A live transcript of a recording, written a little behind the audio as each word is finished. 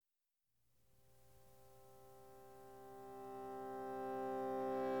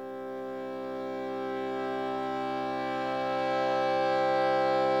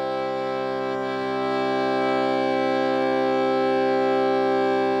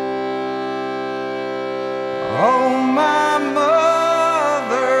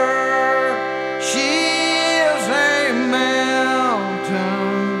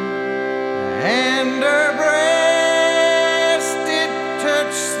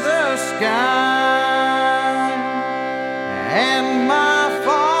sky. And my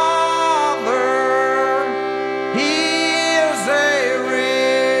Father, He is a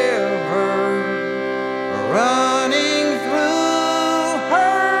river running through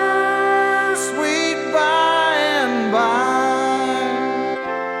her sweet by and by.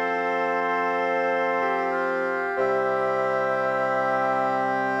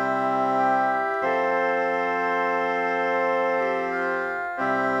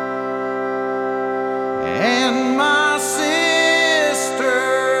 And my sister,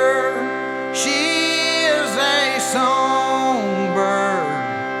 she is a songbird,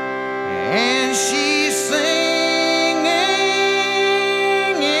 and she's singing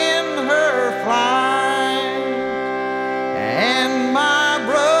in her flight. And my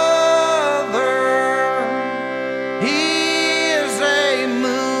brother, he is a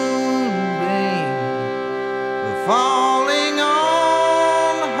moonbeam falling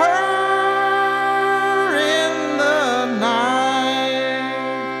on her in the night.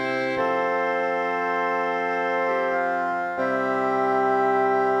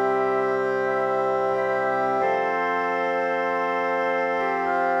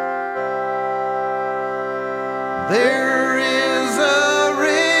 There is a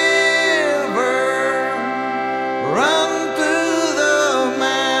river run through the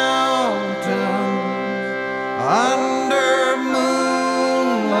mountains under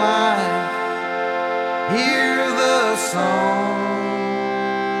moonlight. Hear the song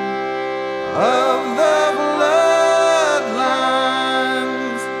of the bloodlines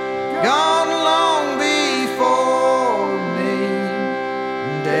gone long before me,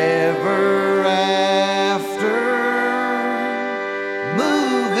 and ever after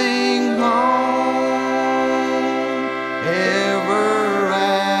moving home, ever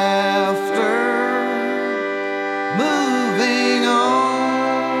after moving on.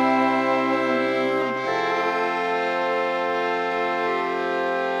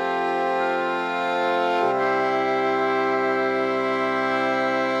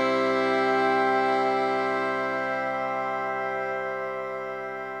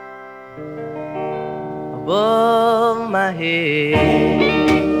 Above my head,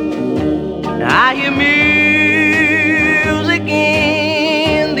 I hear music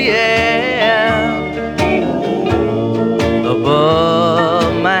in the air.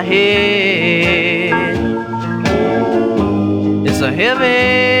 Above my head, it's a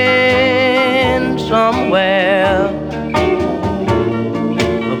heaven somewhere.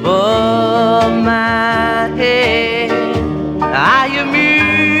 Above my head, I hear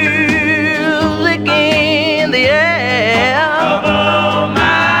music in the air. Above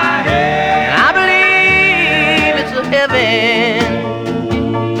my head, and I believe it's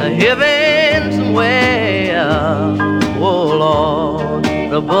a heaven somewhere. Oh Lord,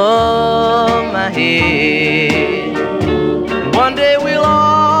 above my head. One day we'll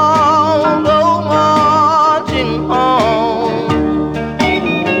all go marching home.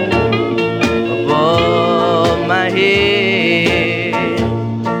 Above my head,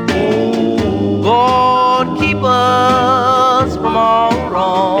 God keep us from all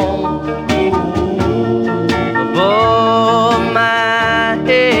wrong. Above my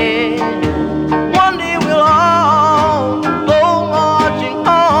head, one day we'll all go marching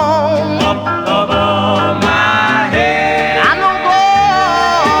home. Above my head, and I know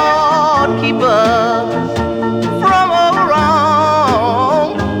God keep us from all wrong.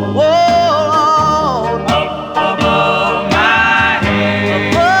 Oh Lord,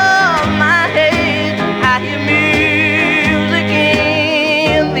 above my head, I hear music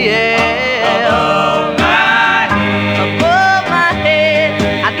in the air. Above my head,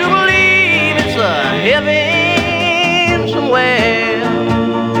 I do believe it's a heaven somewhere.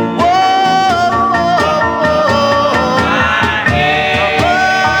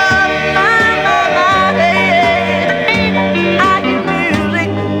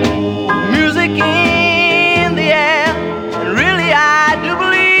 Music in the air, and really I do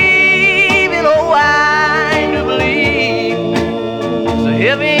believe, you know, I do believe it's a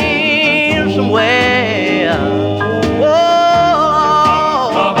heaven somewhere. Oh,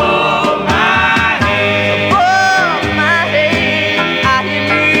 above my head, I hear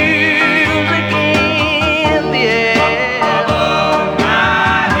music in the air.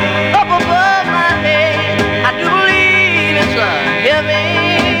 Up above my head, I do believe it's a heaven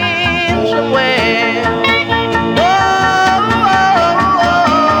somewhere.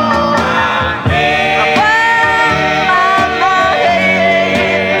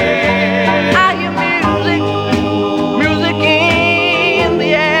 I hear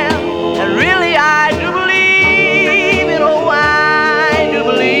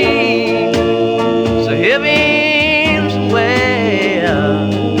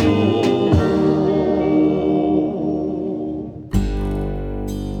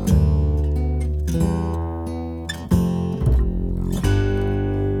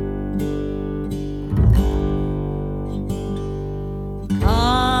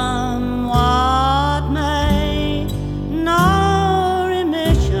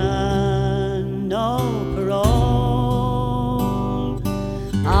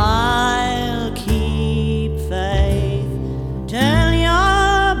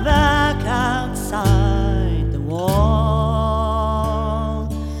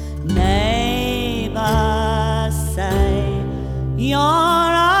You're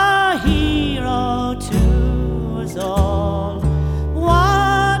a hero to us all.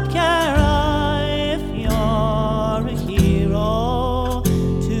 What care I if you're a hero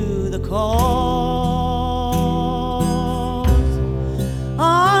to the cause?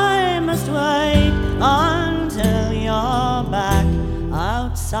 I must wait until you're back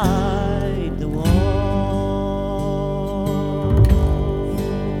outside the wall.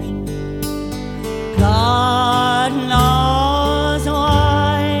 God knows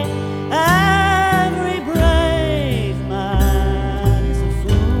why every brave man is a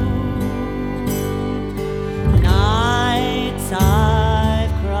fool. Nights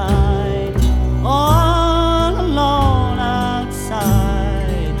I've cried all alone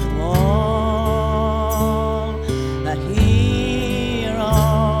outside the wall. A hero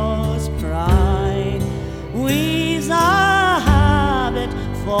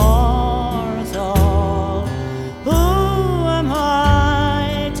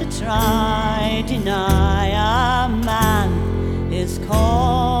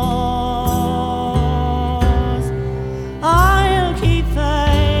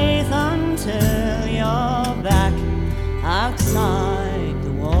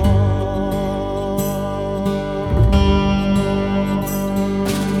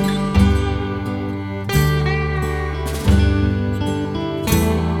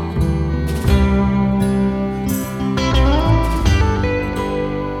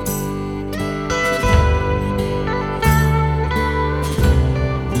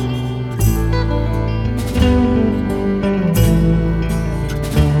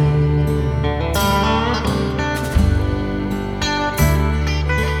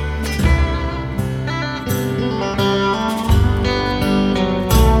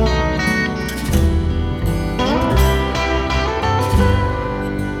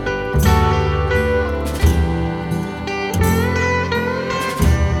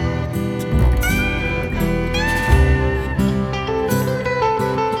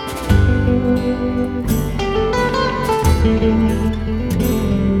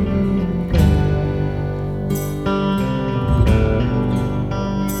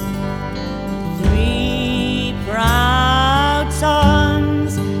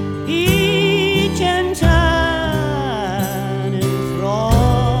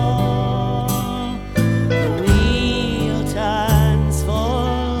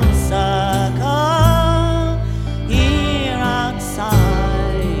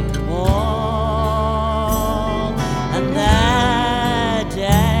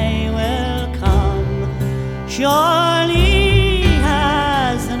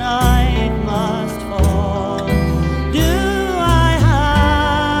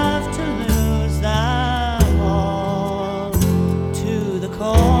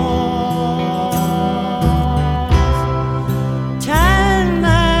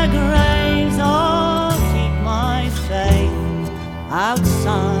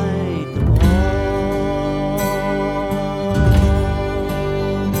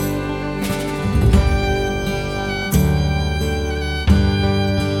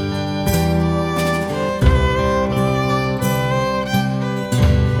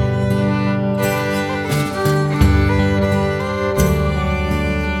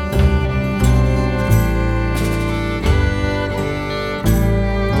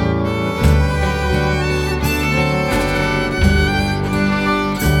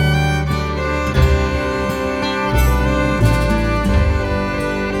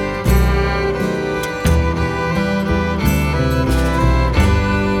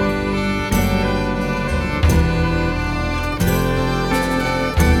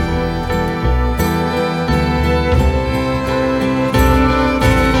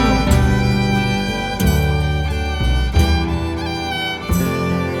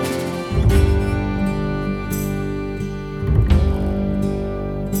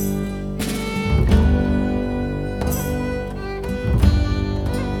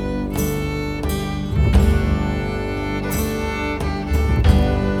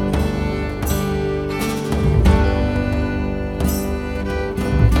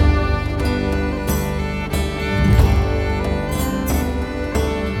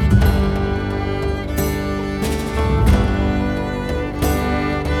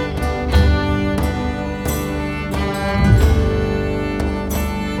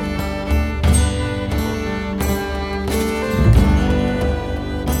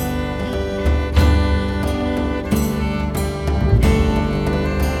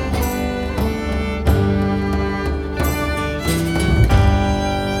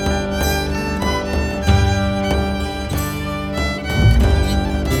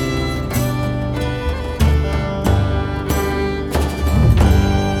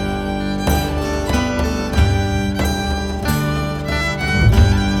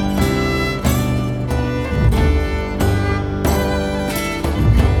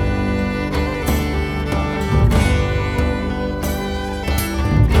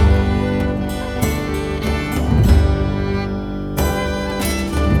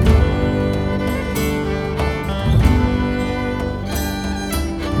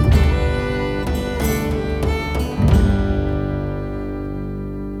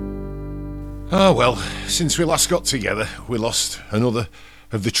Ah, well, since we last got together, we lost another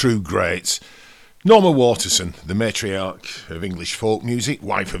of the true greats. Norma Waterson, the matriarch of English folk music,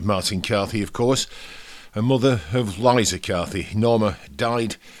 wife of Martin Carthy, of course, and mother of Liza Carthy. Norma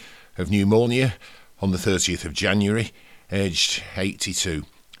died of pneumonia on the 30th of January, aged 82.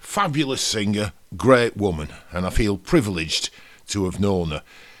 Fabulous singer, great woman, and I feel privileged to have known her.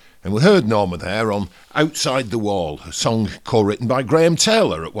 And we heard Norma there on Outside the Wall, a song co-written by Graham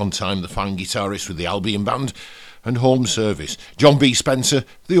Taylor, at one time the fine guitarist with the Albion Band, and Home Service. John B. Spencer,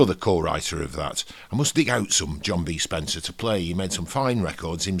 the other co-writer of that. I must dig out some John B. Spencer to play. He made some fine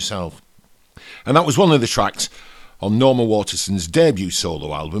records himself. And that was one of the tracks on Norma Waterson's debut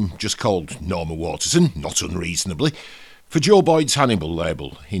solo album, just called Norma Waterson, not unreasonably, for Joe Boyd's Hannibal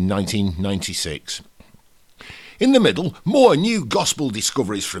label in 1996. In the middle, more new gospel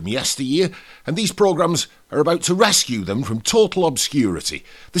discoveries from yesteryear, and these programmes are about to rescue them from total obscurity.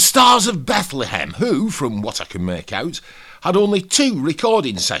 The Stars of Bethlehem, who, from what I can make out, had only 2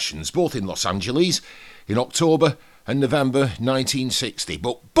 recording sessions, both in Los Angeles, in October and November 1960.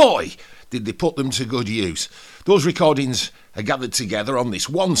 But boy, did they put them to good use. Those recordings are gathered together on this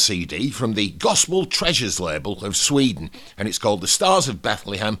one CD from the Gospel Treasures label of Sweden, and it's called The Stars of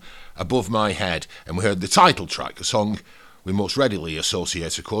Bethlehem, Above My Head. And we heard the title track, a song we most readily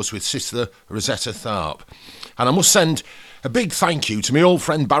associate, of course, with Sister Rosetta Tharpe. And I must send a big thank you to my old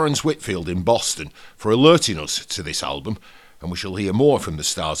friend Barons Whitfield in Boston for alerting us to this album, and we shall hear more from The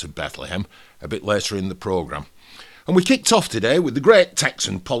Stars of Bethlehem a bit later in the programme. And we kicked off today with the great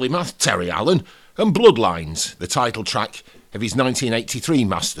Texan polymath Terry Allen and Bloodlines, the title track of his 1983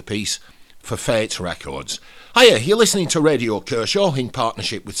 masterpiece for Fate Records. Hiya, you're listening to Radio Kershaw in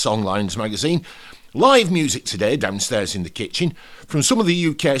partnership with Songlines magazine. Live music today downstairs in the kitchen from some of the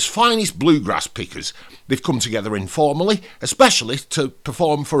UK's finest bluegrass pickers. They've come together informally, especially to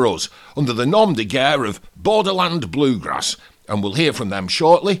perform for us under the nom de guerre of Borderland Bluegrass, and we'll hear from them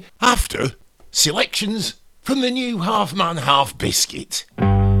shortly after selections from the new Half Man Half Biscuit.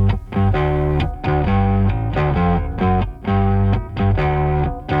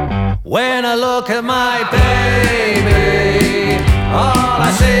 When I look at my baby, all I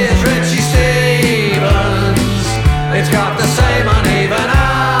see is Richie Stevens. It's got the same uneven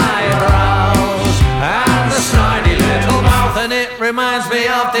eyebrows and the snidey little mouth, and it reminds me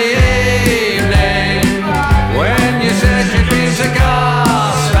of the evening when you said you'd been to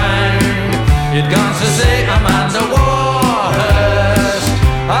Garstang. You'd gone to see Amanda Warhurst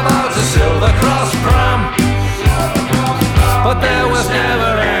about a Silver Cross pram, but there was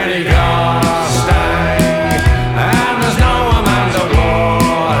never any Garstang, and there's no Amanda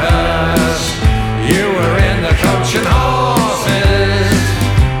Waters. You were in the Coach and Horses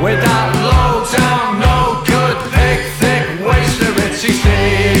with that low down, no good, big, thick waster Ritzy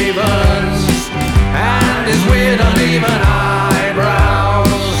Stevens, and his weird uneven eyebrows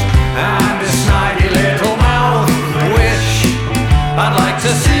and his snidey little mouth, which I'd like to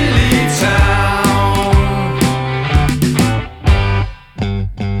see leave town.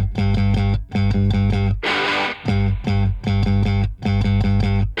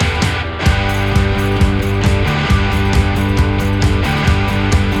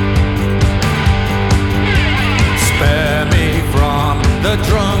 The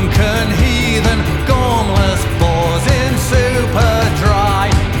drunken heathen, gormless bores in super dry,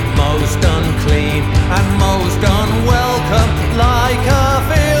 most unclean and most unwelcome, like a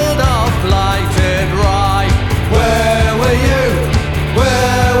field of blighted rye. Where were you?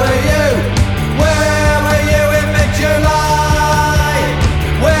 Where were you? Where were you in mid-July?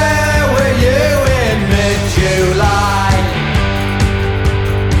 Where were you in mid-July?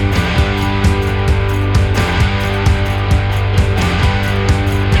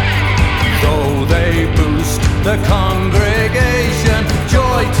 The congregation,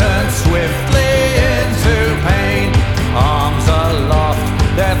 joy turned swiftly into pain. Arms aloft,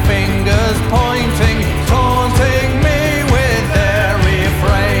 their fingers pointing, taunting me with their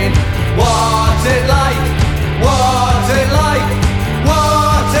refrain. What's it like? What's it like?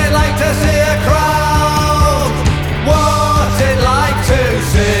 What's it like to see a crowd? What's it like to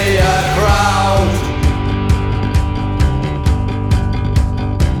see a crowd?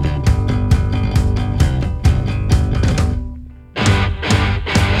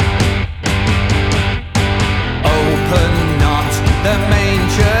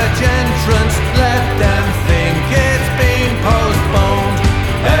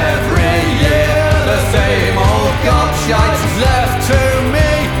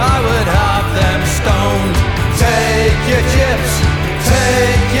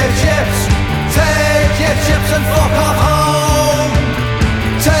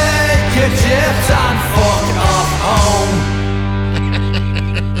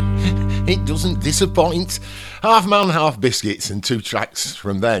 doesn't disappoint. Half Man, Half Biscuits, and 2 tracks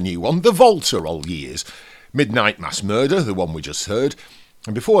from their new one, The Volta All Years. Midnight Mass Murder, the one we just heard.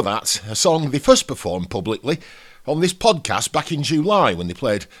 And before that, a song they first performed publicly on this podcast back in July when they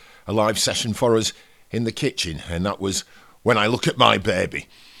played a live session for us in the kitchen, and that was When I Look at My Baby.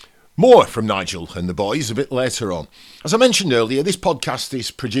 More from Nigel and the boys a bit later on. As I mentioned earlier, this podcast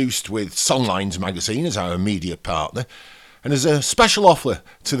is produced with Songlines magazine as our media partner, and as a special offer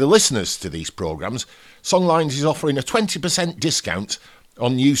to the listeners to these programmes, Songlines is offering a 20% discount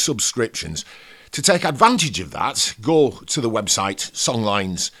on new subscriptions. To take advantage of that, go to the website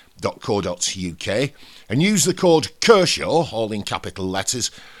songlines.co.uk and use the code Kershaw, all in capital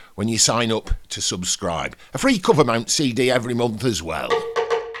letters, when you sign up to subscribe. A free cover mount CD every month as well.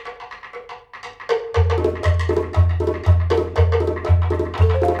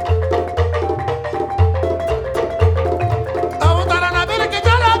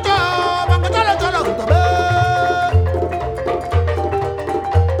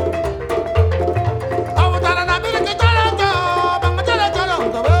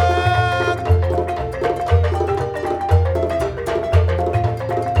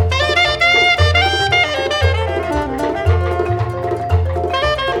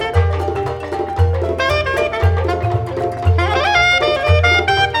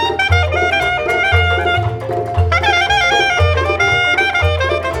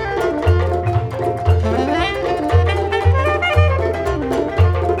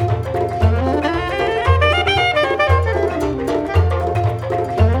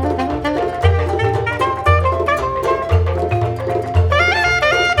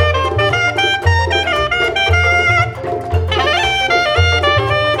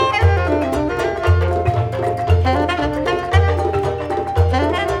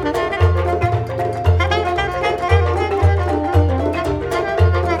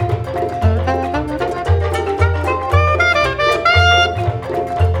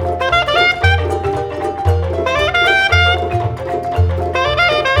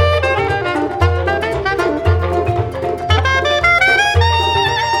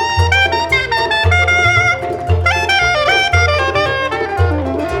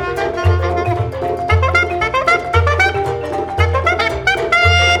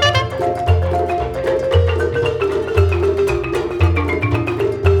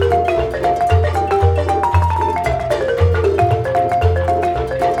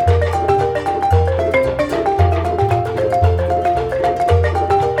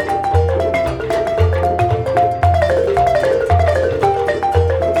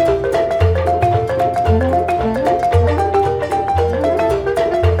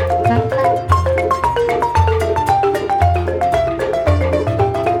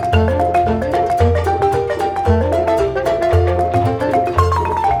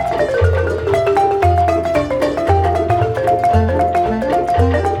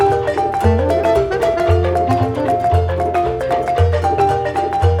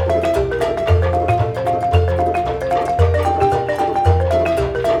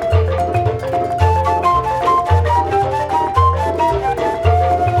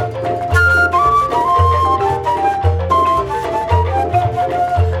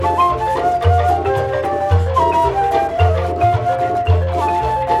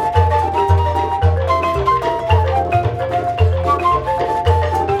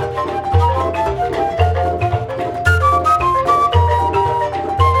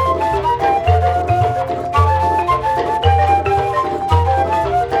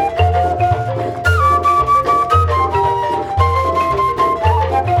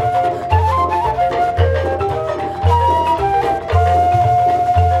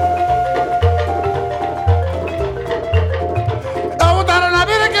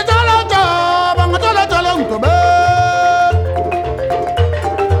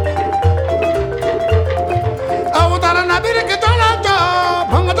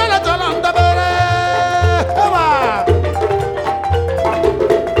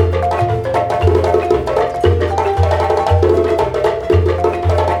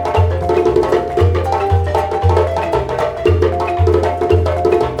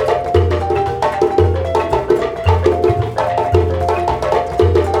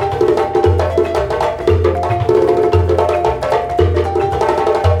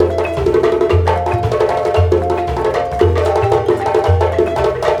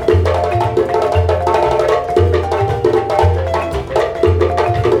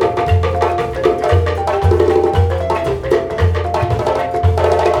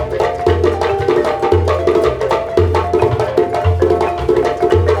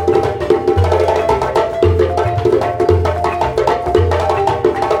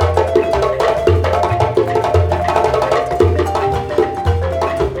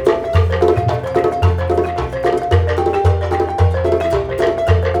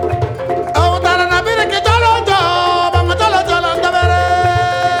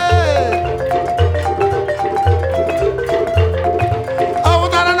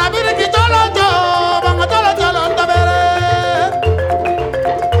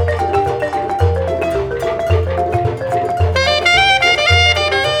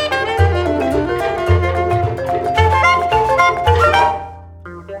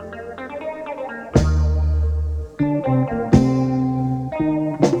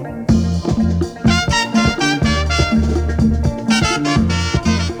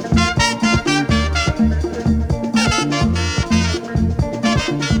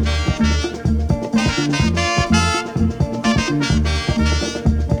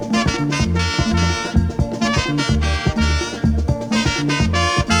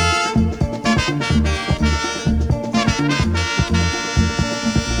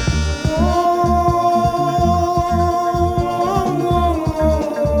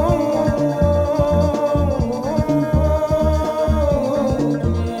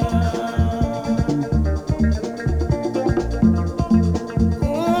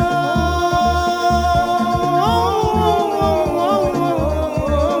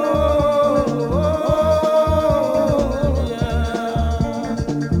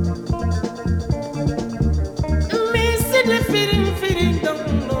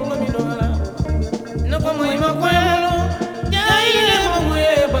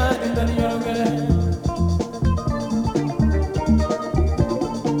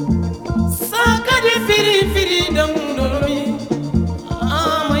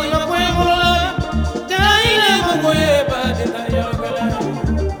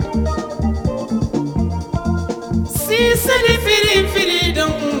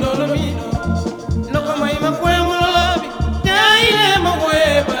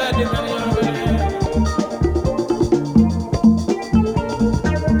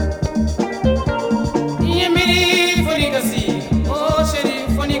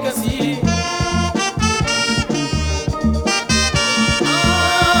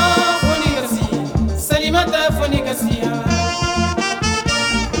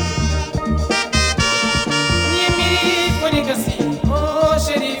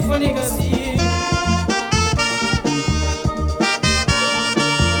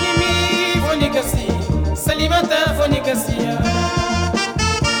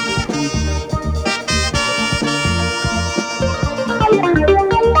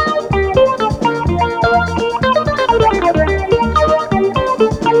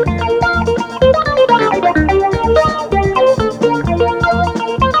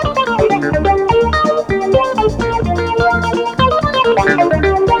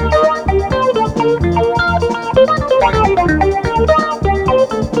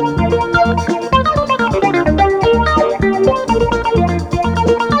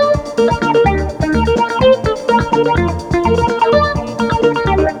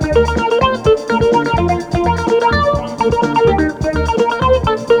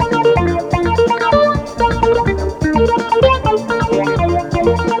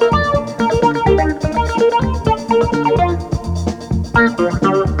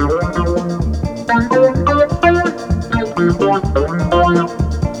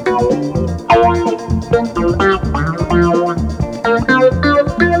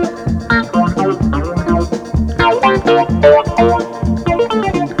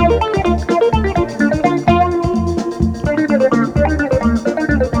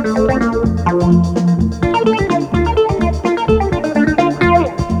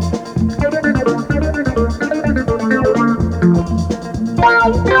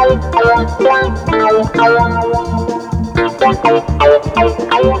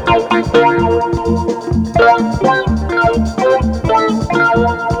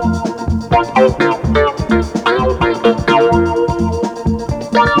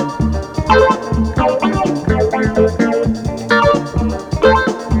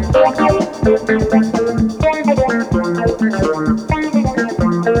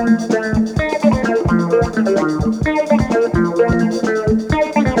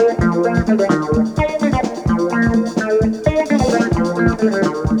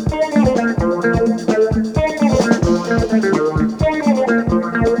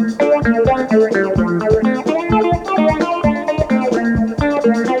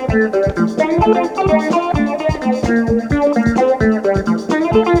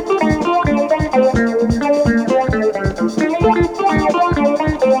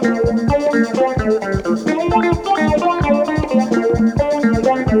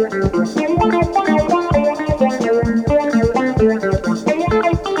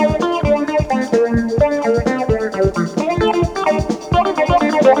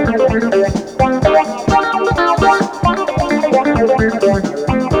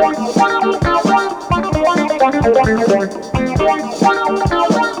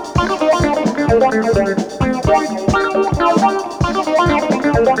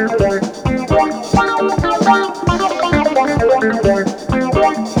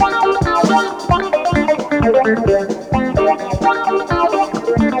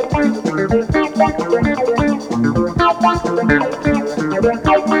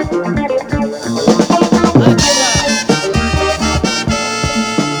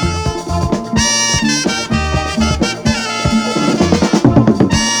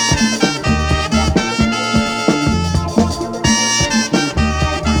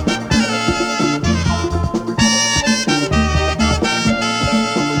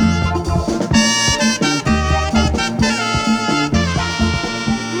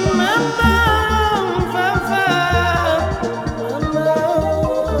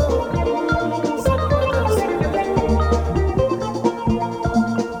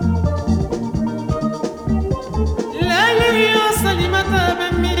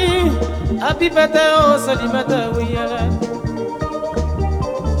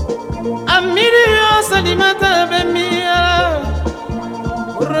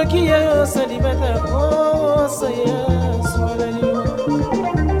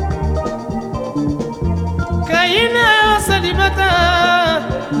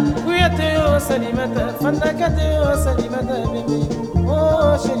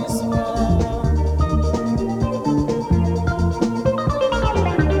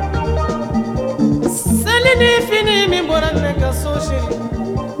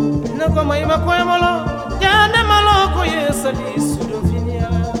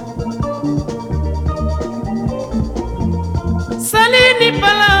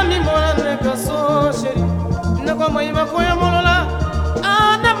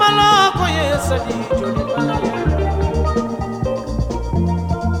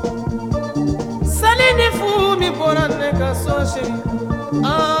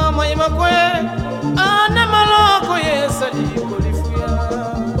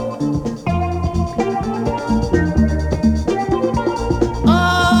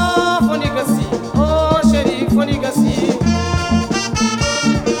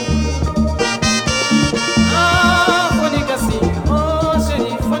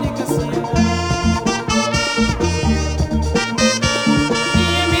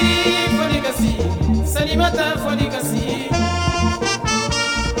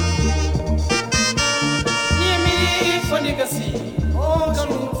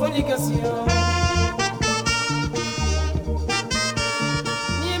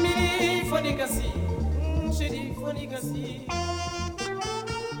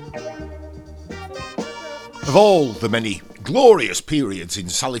 Of all the many glorious periods in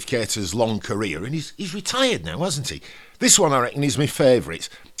Salif Keita's long career, and he's retired now, hasn't he? This one, I reckon, is my favourite,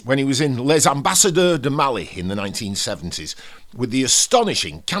 when he was in Les Ambassadeurs de Mali in the 1970s, with the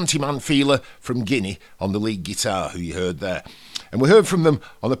astonishing Cantyman Feeler from Guinea on the lead guitar, who you heard there. And we heard from them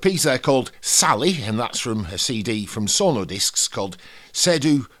on a piece there called Sally, and that's from a CD from Sonodiscs called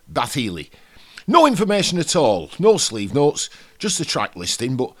Sedou Bathili. No information at all, no sleeve notes, just the track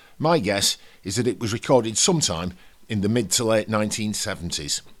listing, but my guess is that it was recorded sometime in the mid to late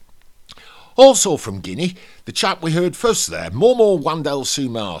 1970s. Also from Guinea, the chap we heard first there, Momo Wandel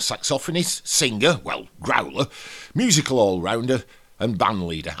Sumar, saxophonist, singer, well, growler, musical all-rounder and band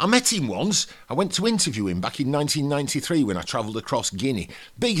leader. I met him once. I went to interview him back in 1993 when I travelled across Guinea.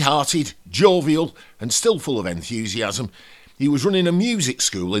 Big-hearted, jovial and still full of enthusiasm. He was running a music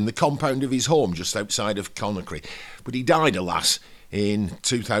school in the compound of his home just outside of Conakry, but he died, alas, in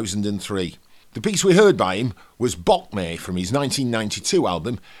 2003. The piece we heard by him was Bokme from his 1992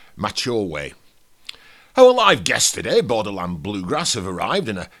 album Mature Way. Our live guests today, Borderland Bluegrass, have arrived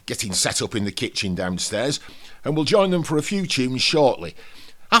and are getting set up in the kitchen downstairs, and we'll join them for a few tunes shortly.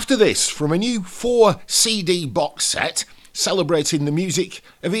 After this, from a new 4-CD box set celebrating the music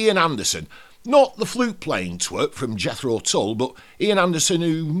of Ian Anderson. Not the flute-playing twerp from Jethro Tull, but Ian Anderson,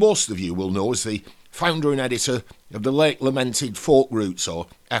 who most of you will know as the founder and editor of the late lamented Folk Roots or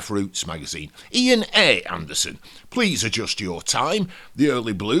F Roots magazine. Ian A. Anderson, please adjust your time. The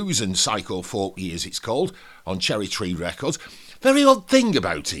early blues and psycho folk years it's called, on Cherry Tree Records. Very odd thing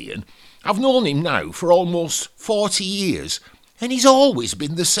about Ian, I've known him now for almost 40 years, and he's always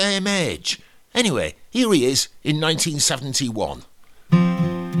been the same age. Anyway, here he is in 1971.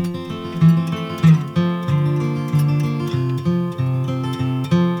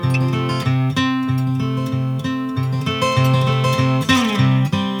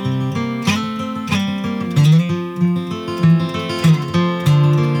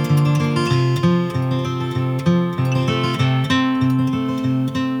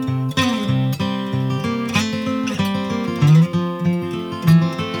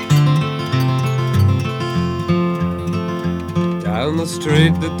 The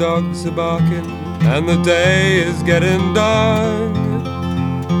street, the dogs are barking, and the day is getting dark.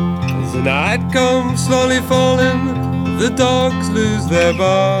 As the night comes slowly falling, the dogs lose their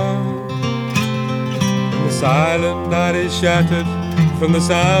bark. And the silent night is shattered from the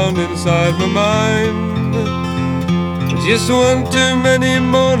sound inside my mind. Just one too many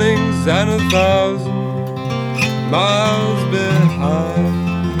mornings and 1,000 miles behind.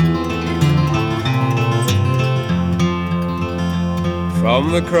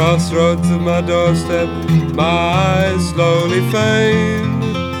 From the crossroads of my doorstep, my eyes slowly fade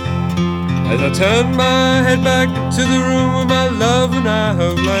as I turn my head back to the room where my love and I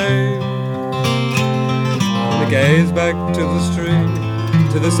have lain. And I gaze back to the street,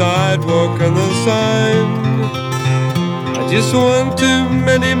 to the sidewalk and the sign. I just want too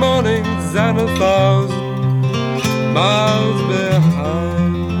many mornings and 1,000 miles behind.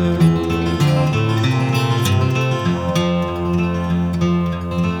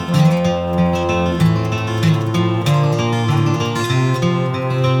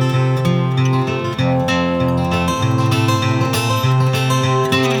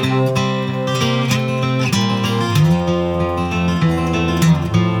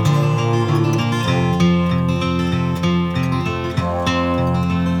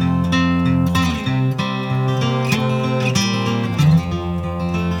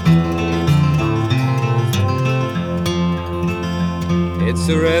 It's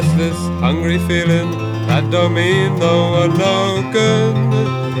a restless, hungry feeling that don't mean no one no good.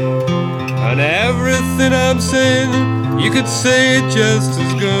 And everything I'm saying, you could say it just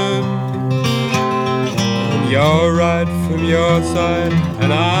as good. And you're right from your side,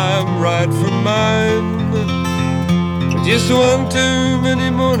 and I'm right from mine. But just one too many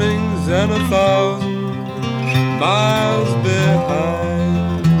mornings and 1,000 miles behind.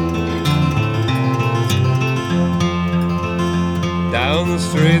 Down the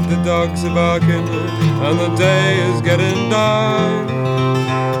street the dogs are barking, and the day is getting dark.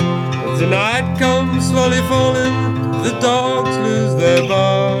 As the night comes slowly falling, the dogs lose their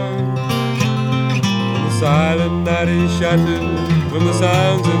bark. And the silent night is shattered from the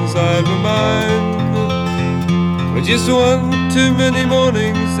sounds inside my mind. But just one too many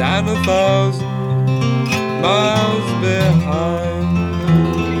mornings and 1,000 miles behind.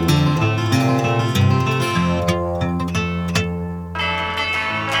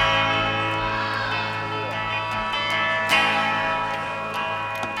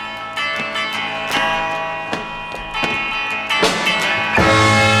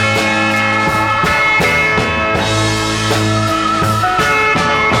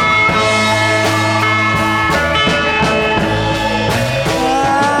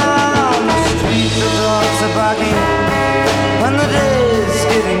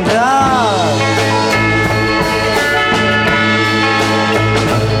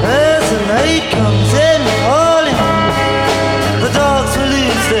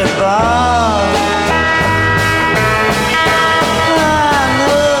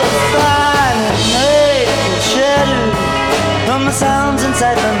 Sounds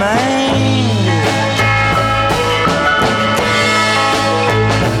inside my mind.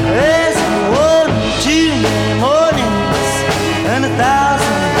 There's one too many mornings and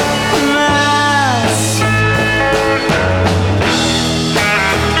 1,000 miles.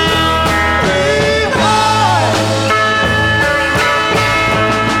 Dream hard,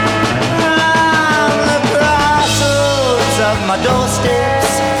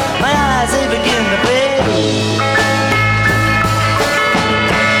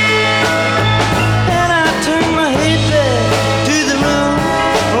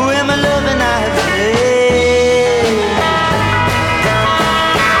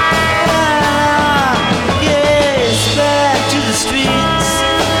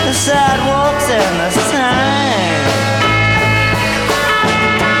 sidewalks and the sign.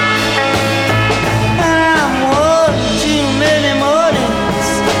 I'm one too many mornings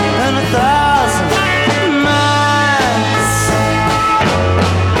and 1,000 nights.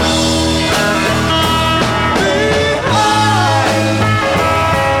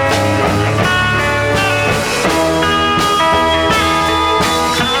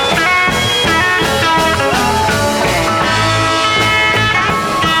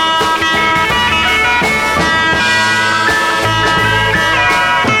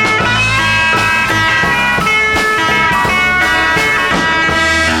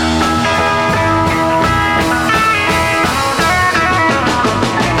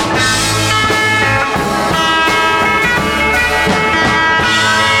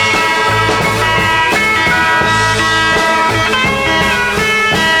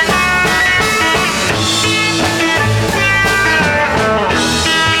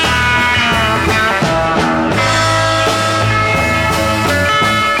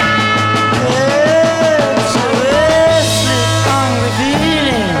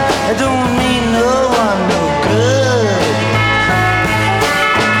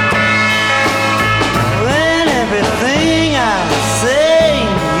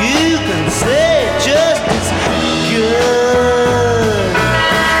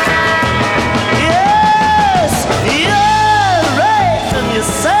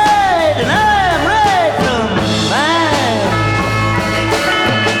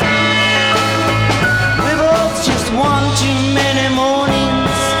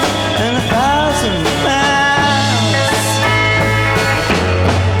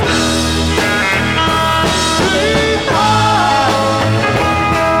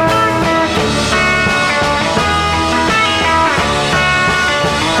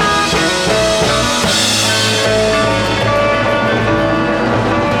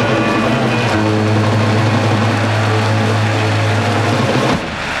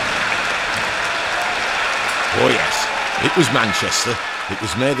 It was Manchester. It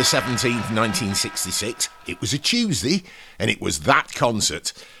was May the 17th, 1966. It was a Tuesday, and it was that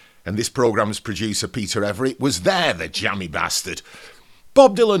concert. And this programme's producer, Peter Everett, was there, the jammy bastard.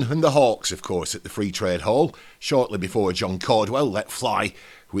 Bob Dylan and the Hawks, of course, at the Free Trade Hall, shortly before John Cordwell let fly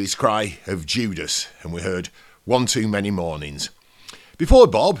with his cry of Judas, and we heard One Too Many Mornings. Before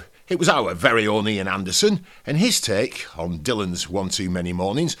Bob, it was our very own Ian Anderson, and his take on Dylan's One Too Many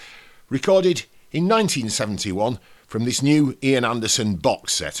Mornings, recorded in 1971 from this new Ian Anderson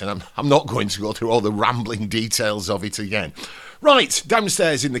box set, and I'm not going to go through all the rambling details of it again. Right,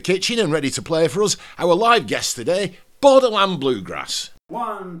 downstairs in the kitchen and ready to play for us, our live guest today, Borderland Bluegrass.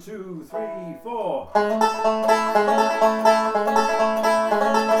 1, 2, 3, 4.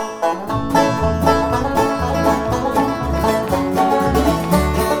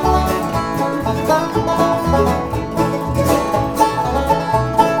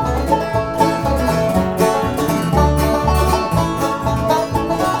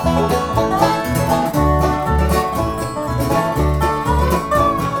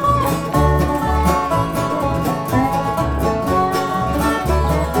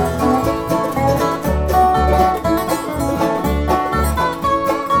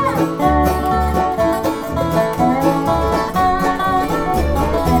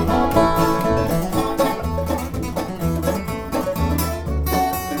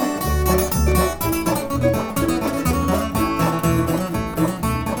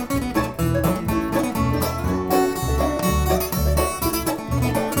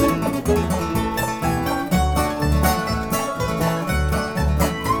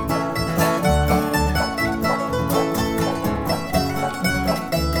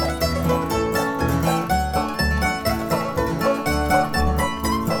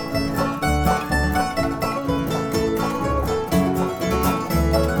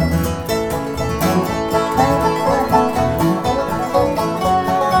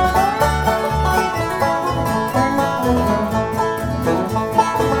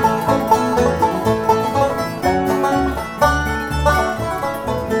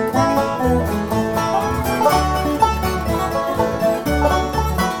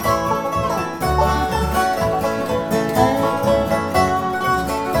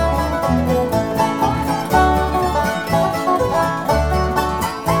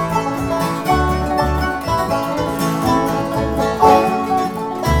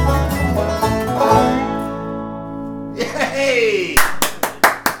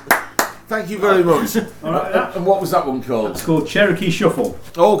 Thank you very much. All right, And what was that one called? it's called Cherokee Shuffle.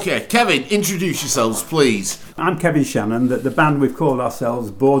 Okay, Kevin, introduce yourselves, please. I'm Kevin Shannon. The band we've called ourselves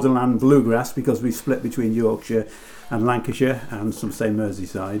Borderland Bluegrass because we split between Yorkshire and Lancashire, and some say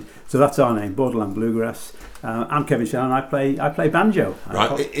Merseyside. So that's our name, Borderland Bluegrass. I'm Kevin Shannon. I play banjo.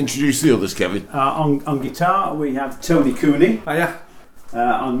 Right, introduce the others, Kevin. On guitar we have Tony Cooney. Hiya.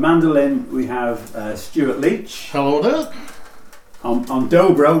 On mandolin we have Stuart Leach. Hello there. On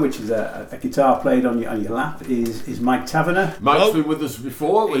dobro, which is a guitar played on your lap, is Mike Taverner. Mike's been with us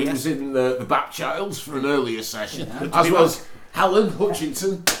before when he was in the Backchilds for an earlier session, as well as Helen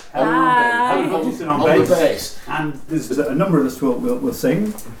Hutchinson Helen Hutchinson on the bass. bass. And there's a number of us will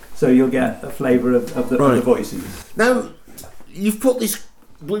sing, so you'll get a flavour of the voices. Now, you've put this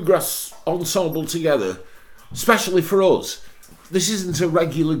bluegrass ensemble together, especially for us. This isn't a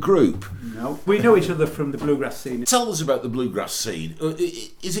regular group. No, we know each other from the bluegrass scene. Tell us about the bluegrass scene.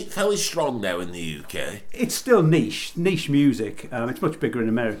 Is it fairly strong now in the UK? It's still niche music. It's much bigger in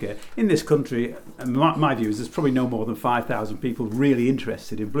America. In this country, my view is there's probably no more than 5,000 people really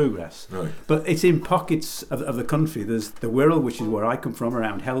interested in bluegrass. Right. But it's in pockets of the country. There's the Wirral, which is where I come from,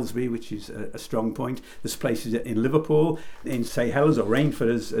 around Helsby, which is a strong point. There's places in Liverpool, in St Helens or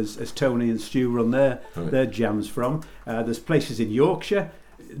Rainford, as Tony and Stu run their jams from. There's places in Yorkshire,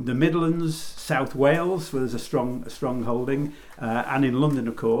 the Midlands, South Wales, where there's a strong holding, and in London,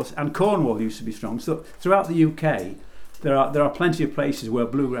 of course, and Cornwall used to be strong. So throughout the UK, there are plenty of places where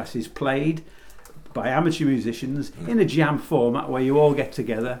bluegrass is played by amateur musicians in a jam format where you all get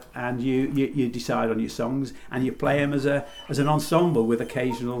together and you decide on your songs and you play them as an ensemble with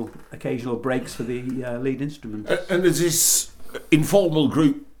occasional breaks for the lead instruments. And as this informal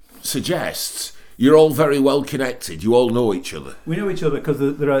group suggests, you're all very well connected. You all know each other. We know each other because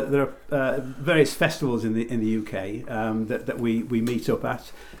there are various festivals in the UK that we meet up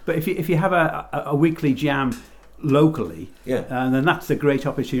at. But if you have a weekly jam locally, then that's a great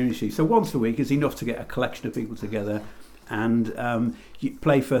opportunity. So once a week is enough to get a collection of people together and you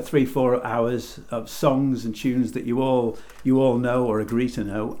play for 3-4 hours of songs and tunes that you all know or agree to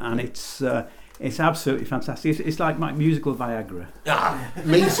know, and it's absolutely fantastic. It's like my musical Viagra.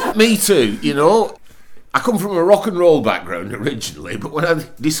 Me too, you know. I come from a rock and roll background originally, but when I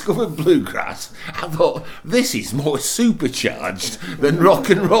discovered bluegrass, I thought, this is more supercharged than rock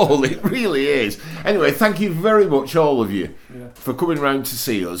and roll. It really is. Anyway, thank you very much, all of you, for coming round to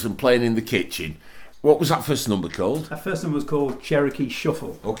see us and playing in the kitchen. What was that first number called? That first number was called Cherokee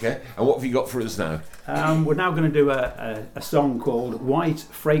Shuffle. Okay, and what have you got for us now? We're now going to do a song called White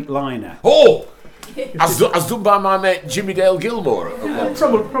Freightliner. Oh! As done by my mate Jimmy Dale Gilmore.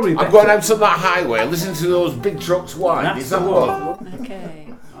 Probably I'm going out on that highway, listen to those big trucks whine. Is that what? Okay.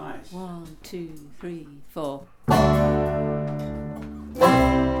 Nice. 1, 2, 3, 4.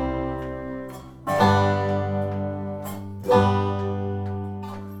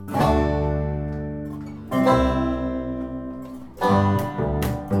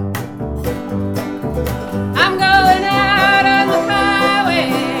 I'm going out on the highway,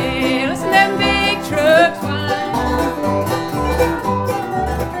 listen to them big trucks whine.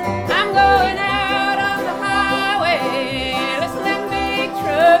 I'm going out on the highway, listen to them big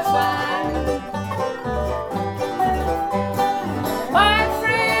trucks whine.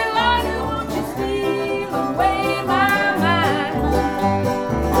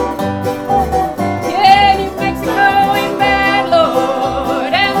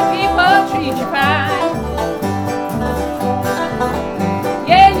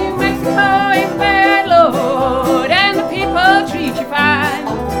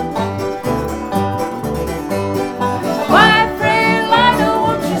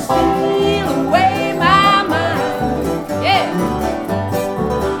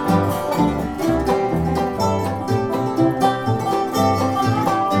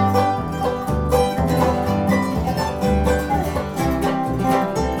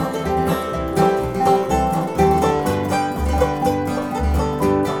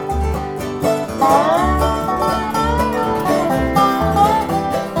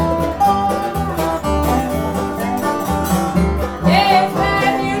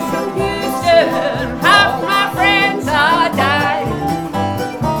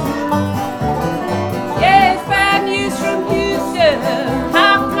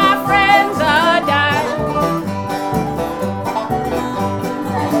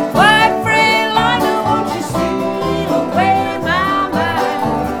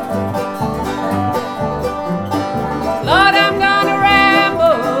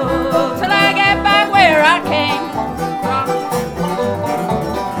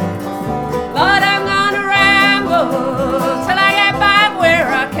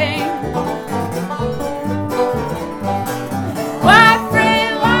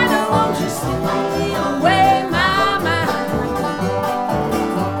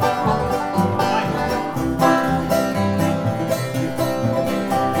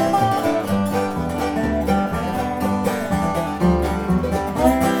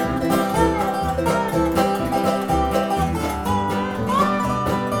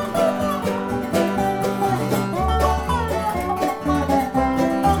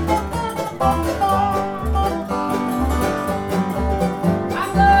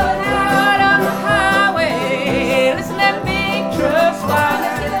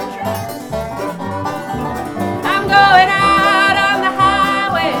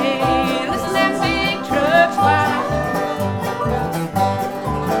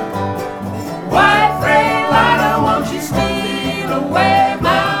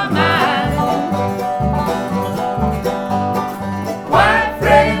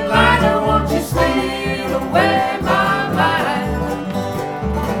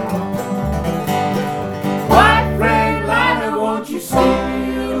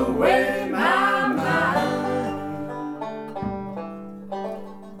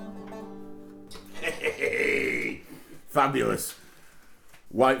 Fabulous.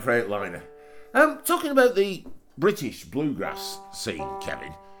 White Freightliner. Talking about the British bluegrass scene,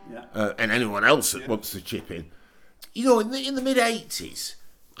 Kevin, and anyone else that wants to chip in. You know, in the mid-'80s,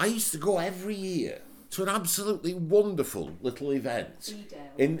 I used to go every year to an absolutely wonderful little event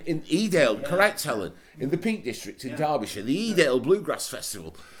in Edale, correct, Helen, in the Peak District in Derbyshire, the Edale Bluegrass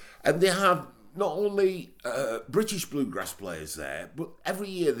Festival. And they have not only British bluegrass players there, but every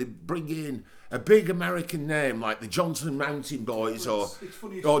year they bring in a big American name like the Johnson Mountain Boys or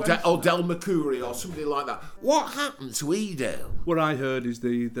Del McCoury or somebody like that. What happened to Edale? What I heard is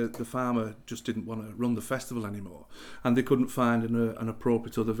the farmer just didn't want to run the festival anymore, and they couldn't find an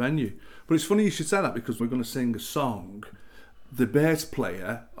appropriate other venue. But it's funny you should say that, because we're going to sing a song. The bass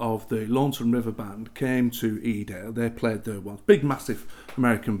player of the Lonesome River Band came to Edale. They played there once. Big, massive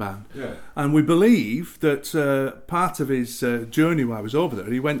American band. Yeah. And we believe that part of his journey while he was over there,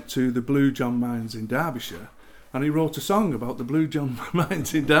 he went to the Blue John Mines in Derbyshire, and he wrote a song about the Blue John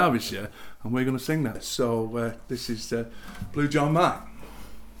Mines in Derbyshire, and we're going to sing that. So this is Blue John Mine.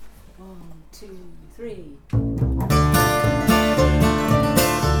 1, 2, 3.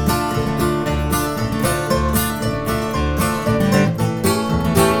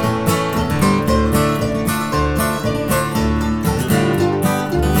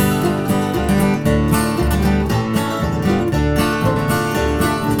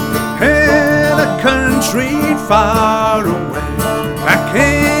 Country far away, back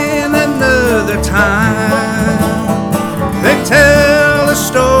in another time. They tell a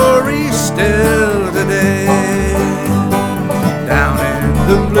story still today, down in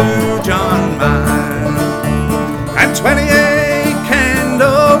the Blue John Mine. And 28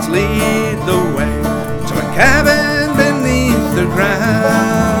 candles lead the way to a cabin beneath the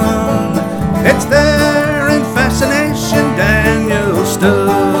ground. It's there in fascination Daniel stood,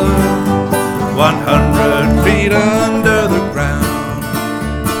 100 feet under the ground.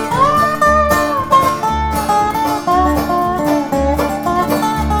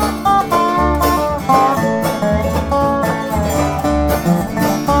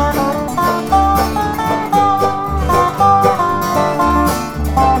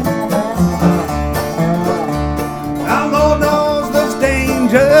 Now Lord knows there's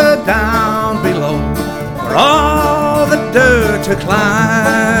danger down below, for all the dirt to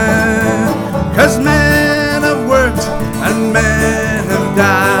climb. 'Cause men have worked and men have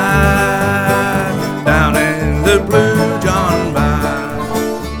died down in the Blue John Mine.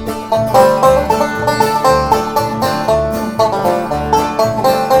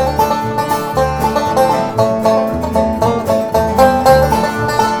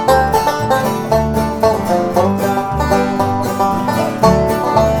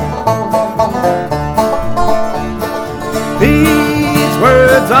 These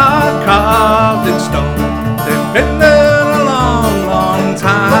words are carved in stone. They've been there a long, long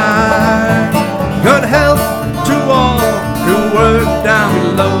time. Good health to all who work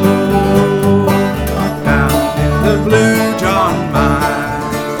down below, down in the Blue John Mine.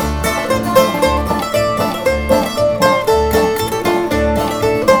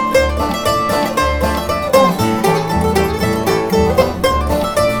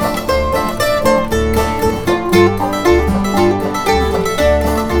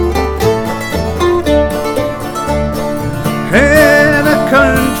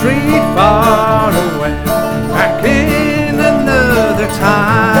 Far away, back in another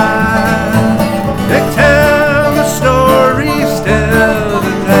time. They tell the story still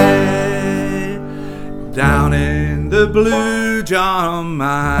today, down in the Blue John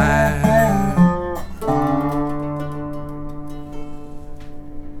Mine.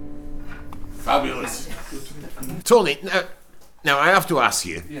 Fabulous. Tony, now I have to ask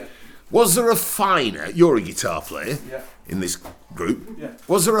you, was there a finer, you're a guitar player in this group,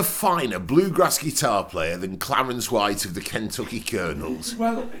 was there a finer bluegrass guitar player than Clarence White of the Kentucky Colonels?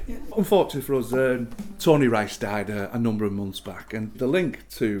 Well, unfortunately for us, Tony Rice died a number of months back, and the link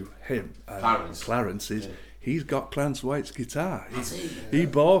to him, Clarence, is he's got Clarence White's guitar. He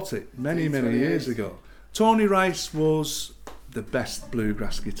bought it many years ago. Tony Rice was the best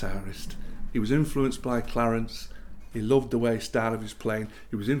bluegrass guitarist. He was influenced by Clarence. He loved the way he started his playing.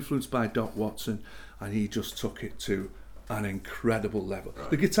 He was influenced by Doc Watson, and he just took it to an incredible level. Right.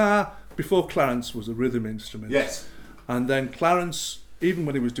 The guitar before Clarence was a rhythm instrument. Yes. And then Clarence, even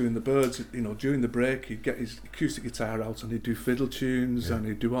when he was doing the Birds, you know, during the break, he'd get his acoustic guitar out and he'd do fiddle tunes and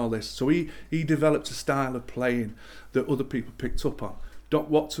he'd do all this. So he developed a style of playing that other people picked up on. Doc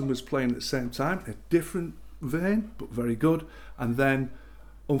Watson was playing at the same time, a different vein, but very good. And then,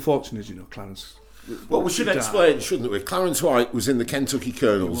 unfortunately, as you know, Clarence Well, we should He died. explain, shouldn't we? Clarence White was in the Kentucky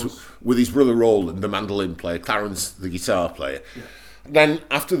Colonels with his brother Roland, the mandolin player, Clarence, the guitar player. Yeah. Then,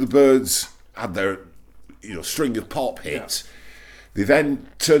 after the Byrds had their string of pop hits, they then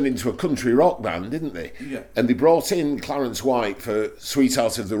turned into a country rock band, didn't they? Yeah. And they brought in Clarence White for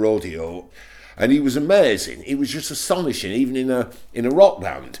Sweetheart of the Rodeo, and he was amazing. He was just astonishing, even in a rock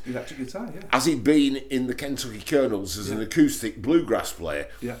band. Electric guitar, yeah. As he'd been in the Kentucky Colonels as an acoustic bluegrass player.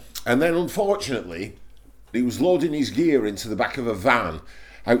 Yeah. And then, unfortunately, he was loading his gear into the back of a van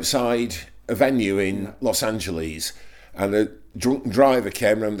outside a venue in Los Angeles, and a drunken driver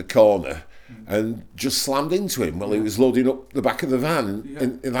came round the corner and just slammed into him while he was loading up the back of the van. Yeah.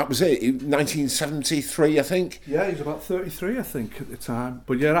 And that was it. 1973, I think. Yeah, he was about 33, I think, at the time.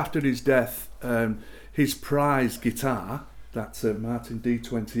 But yeah, after his death, his prized guitar, that's a Martin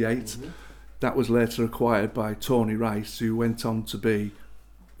D28, that was later acquired by Tony Rice, who went on to be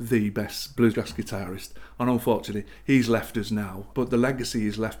the best bluegrass guitarist. And unfortunately, he's left us now. But the legacy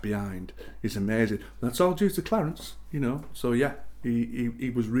he's left behind is amazing. That's all due to Clarence, So yeah,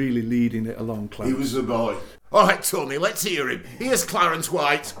 he was really leading it along, Clarence. He was the boy. All right, Tony, let's hear him. Here's Clarence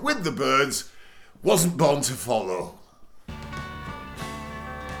White with the Byrds. Wasn't born to follow.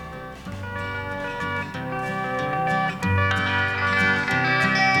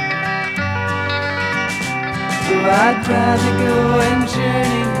 I'd rather go and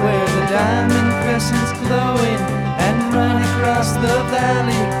journey where the diamond crescent's glowing, and run across the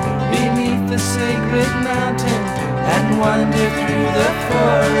valley beneath the sacred mountain, and wander through the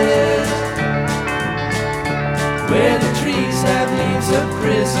forest where the trees have leaves of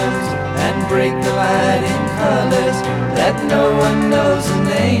prisms and break the light in colors that no one knows the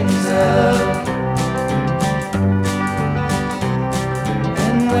names of.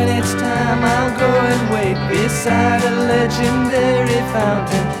 When it's time, I'll go and wait beside a legendary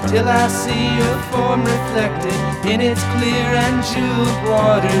fountain till I see your form reflected in its clear and jeweled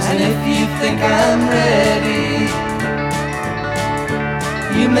waters. And if you think I'm ready,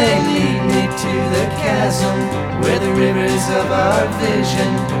 you may lead me to the chasm where the rivers of our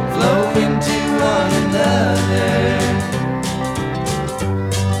vision flow into one another.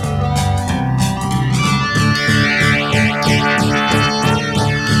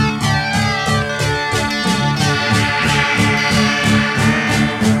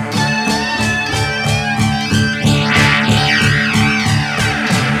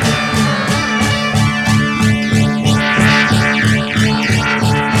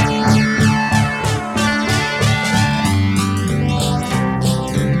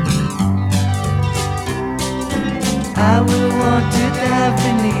 I will want to dive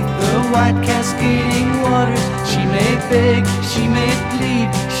beneath the white cascading waters. She may beg, she may plead,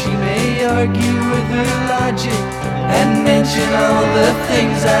 she may argue with her logic and mention all the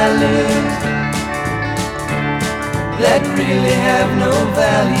things I lose that really have no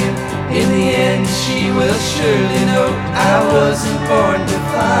value. In the end she will surely know I wasn't born to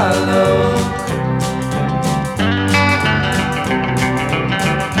follow.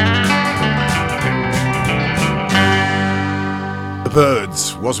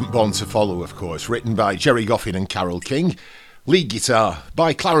 Byrds, Wasn't Born to Follow, of course, written by Jerry Goffin and Carole King, lead guitar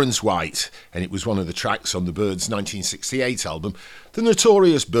by Clarence White, and it was one of the tracks on the Byrds' 1968 album, The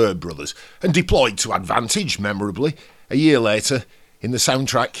Notorious Byrd Brothers, and deployed to advantage, memorably, a year later in the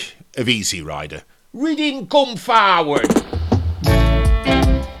soundtrack of Easy Rider. Reading Come Forward!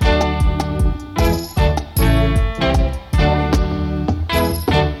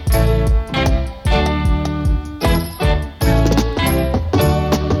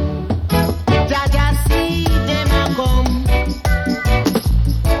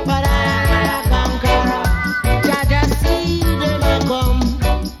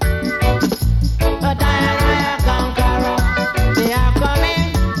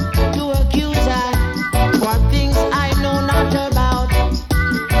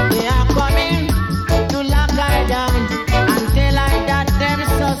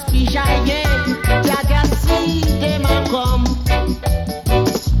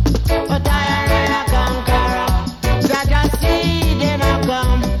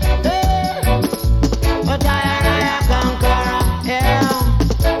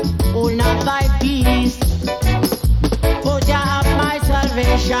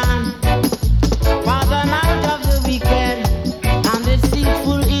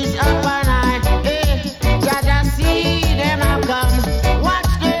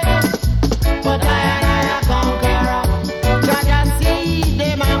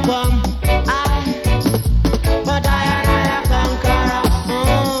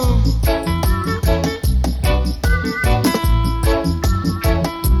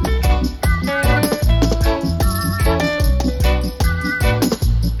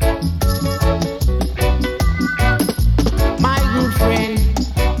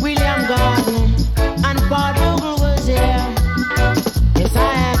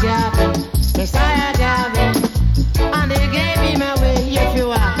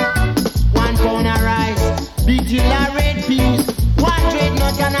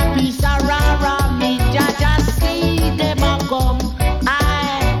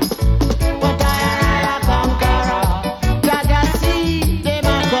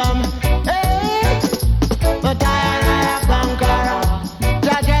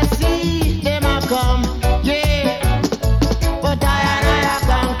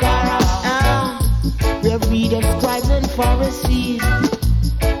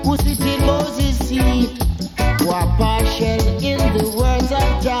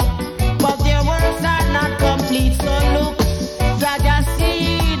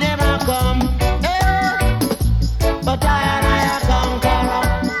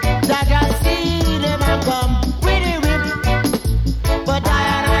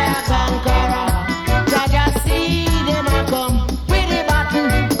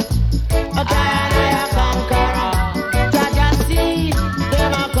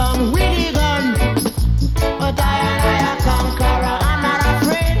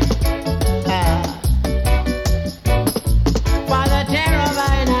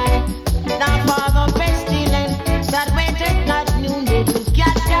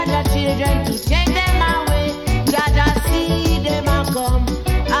 children to take them away. Gotta see them a come.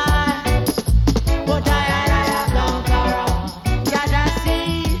 But I have conqueror. Gotta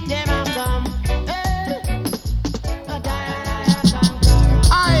see them a come. But I have conqueror.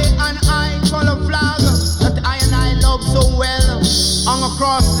 I follow flag that I love so well, hung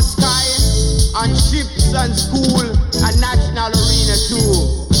across the sky, on ships and school, and national arena too.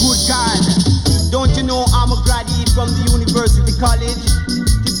 Good God, don't you know I'm a graduate from the University College?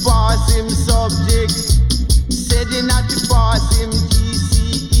 To pass him subject, said he not to pass him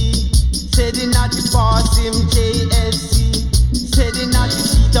GCE, said he not to pass him JSC, said he not to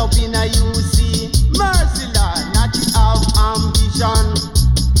sit up in a UC. Mercy Lord, not to have ambition.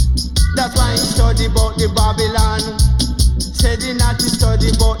 That's why he study about the Babylon. Said he not to study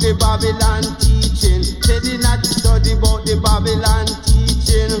about the Babylon teaching. Said he not to study about the Babylon teaching.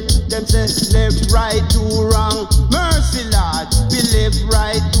 Them say left, right, do wrong. Mercy Lord, be left,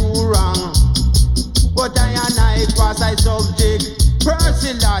 right, do wrong. But I pass I subject.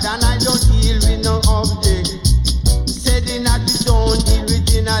 Mercy Lord, and I don't deal with no object. Said he not to don't deal with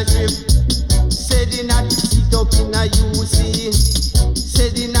dinnership. Said he not to sit up in a UC.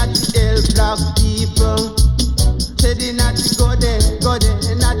 Said he not to help black people. Said he not to go there,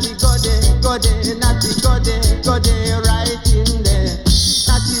 not to go there, not to go there, right in there.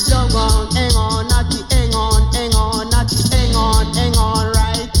 Not to hang on, not to hang on, not to hang on,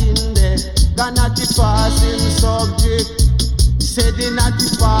 right in there. Got not to pass him subject. Said he not to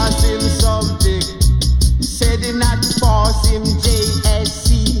pass him subject. Said he not to pass him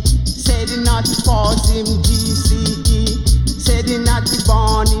JSC. Said he not to pass him GCE. Said he not to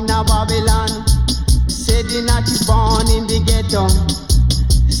born in a Babylon. Said he not to born in the ghetto.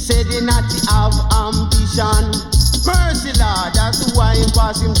 Said he not to have ambition. Mercy Lord, that's why he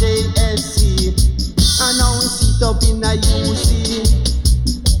pass him JSC. And now we sit up in a UC.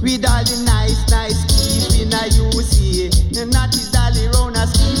 With all the nice keep in a UC. And not the dolly round a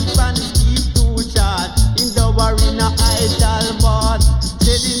skip and skip too short. In the arena idle board.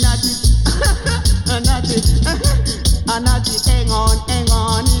 Said he not to and not to hang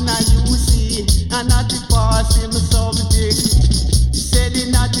on in a UC. And not to pass him subject. Said he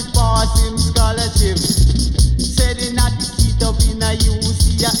not to pass him scholarship. Said he not to sit up in a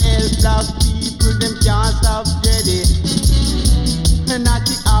UC. A help black people, them can't stop steady. And not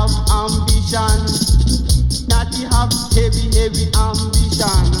to have ambition. Not to have heavy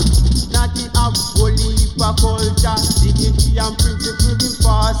ambition. Not to have holy for culture. Dignity and principle, him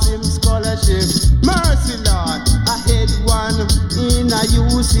pass him scholarship. Mercy Lord, I had one in a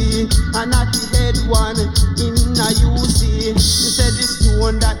UC. And not the head one in a UC. He said the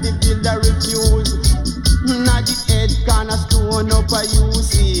stone that the builder refused. Not the head cornerstone up a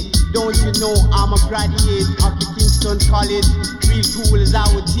UC. Don't you know I'm a graduate of the Kingston College? Real cool as I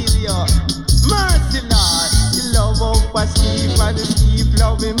would tell you. Mercy Lord, the love of a Steve and the Steve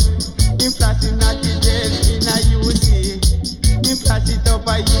love him. Him flashing at the dead in a UC. Him flash it up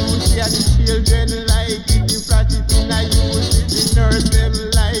a UC and the children like it. Him flash it in a UC. The nurse them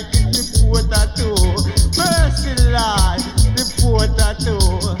like it. The porter too. Mercy Lord, the porter too.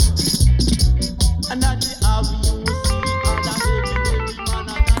 And not the have UC and a heavy man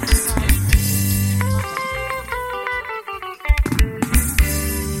and a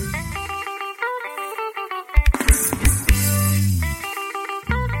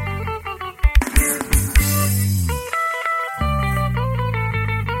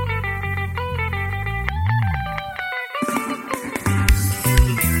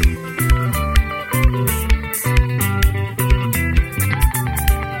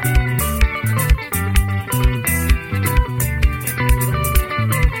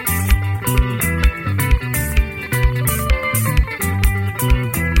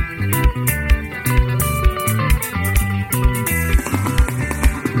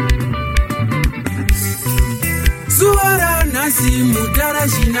mutara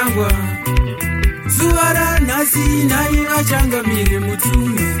shinangwa zuara nasi naiva changamire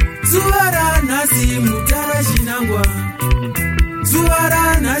mutume zuara nasi mutara shinangwa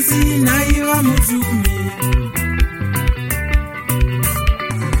zuara nasi naiva mutume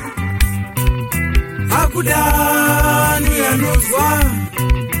akudani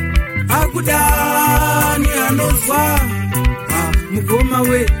anozwa mukoma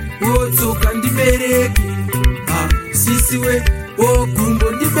we wotsoka ndibereke sisi we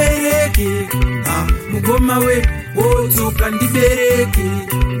wokumbo ndibereke mukoma we wotsoka ndibereke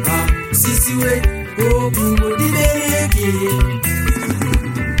sisi we wokumbo ndibereke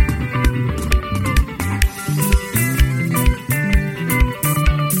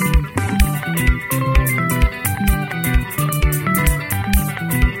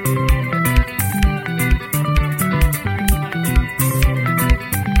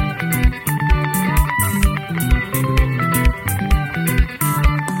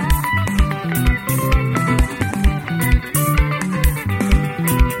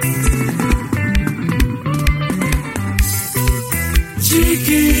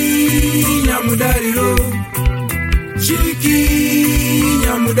nyamudariro chiki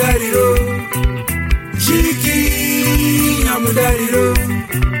nyamudariro chiki nyamudariro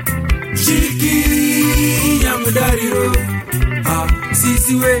chiki nyamudariro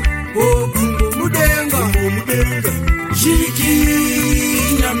sisiwe ogungo mudenga chiki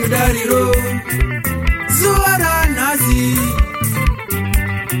nyamudariro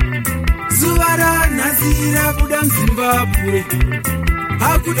zuwara nazi rabuda mzimbabwe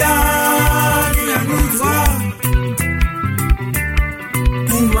akudanu yanudzwa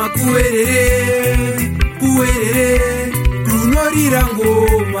kuma kuwerere kunorira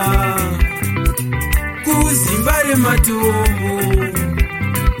ngoma kuzimba rematombo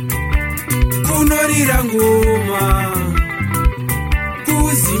kunorira ngoma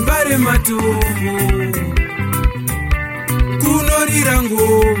kuzimba rematombo kunorira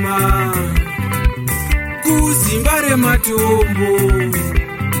ngoma kuzimba rematombo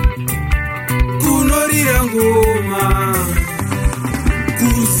kunorira ngoma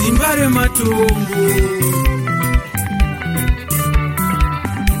kuzimba rematombo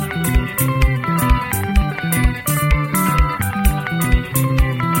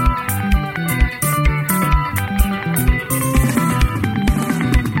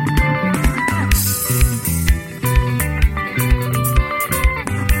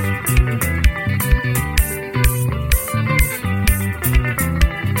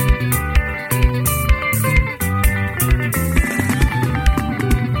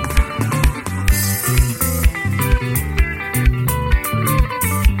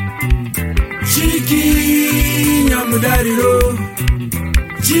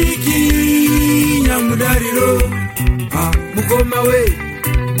chiki nyamudariro mukoma we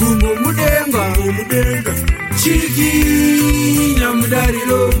gumbo mudenga chiki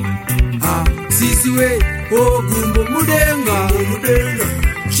nyamudariro sisi we o gumbo mudenga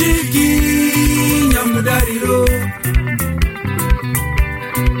chiki nyamudariro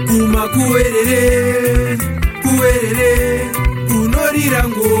kuma kuwerere kunorira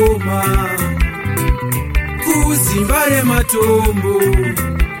ngoma kuzimba rematombo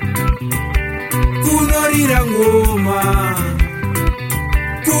kunorira ngoma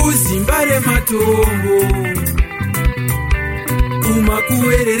kuzimba rematombo kuma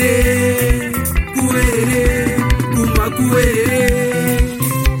kuwerere kuma kuwerere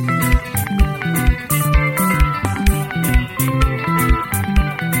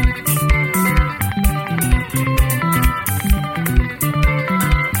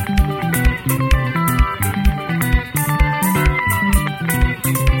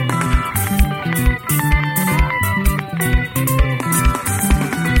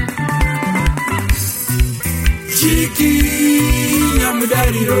chiki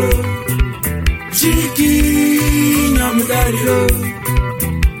nyamudariro chiki nyamudariro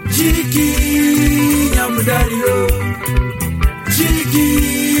chiki nyamudariro chiki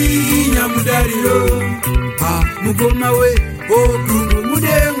nyamudariro mukoma we ogungu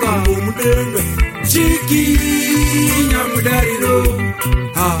mudenga chiki nyamudariro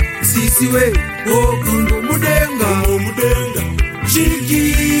sisi we ogungu mudenga chiki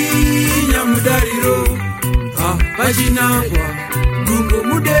nyamudariro pachinangwa gungo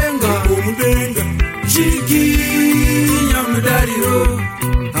mudenga chiki nyamudariro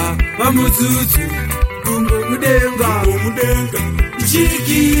pamudzudzu gungo mudenga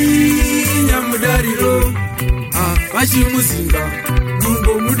chiki nyamudariro pachimuzinga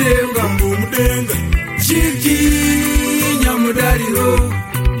gungo mudenga chiki nyamudariro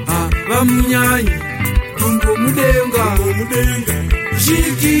pamunyanyi gungo mudenga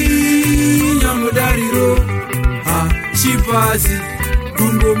chiki nyamudariro chipasi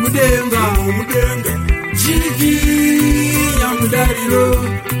gungo mudenga chiki nyamudariro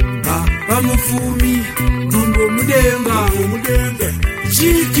pamufumi gungo mudenga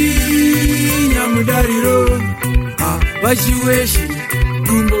chiki nyamudariro pachiweshi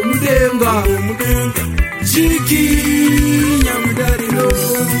gungo mudenga chiki nyamudariro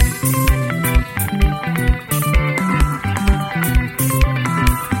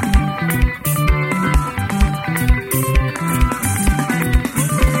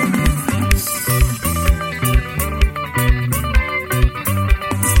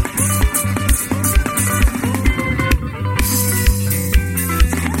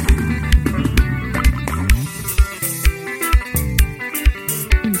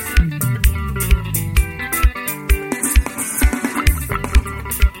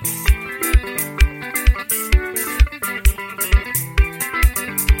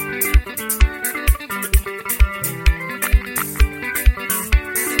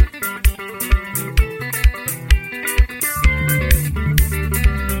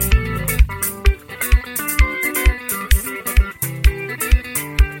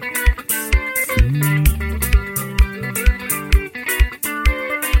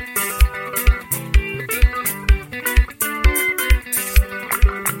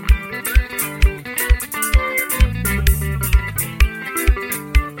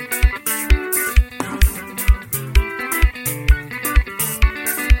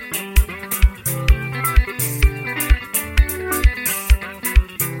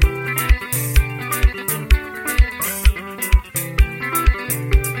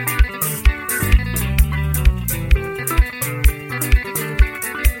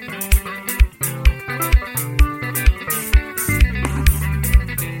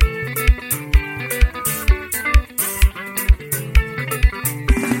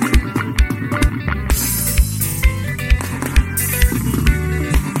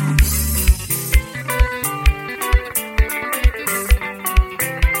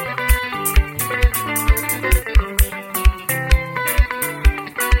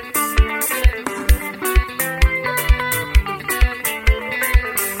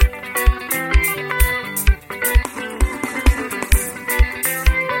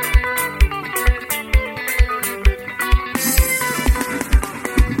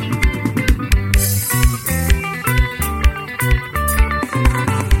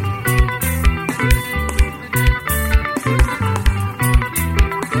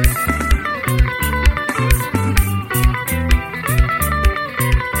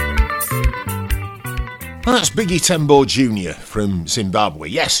Biggie Tembo Jr. from Zimbabwe.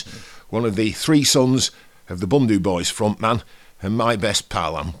 Yes, one of the three sons of the Bundu Boys frontman and my best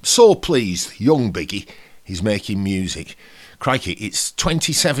pal. I'm so pleased young Biggie is making music. Crikey, it's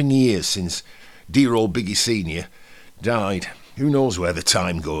 27 years since dear old Biggie Sr. died. Who knows where the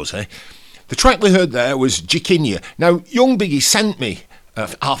time goes, eh? The track we heard there was Jikinya. Now, young Biggie sent me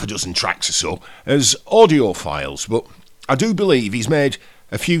half a dozen tracks or so as audio files, but I do believe he's made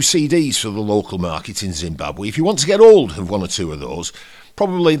a few CDs for the local market in Zimbabwe. If you want to get hold of one or two of those,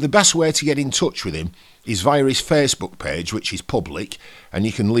 probably the best way to get in touch with him is via his Facebook page, which is public, and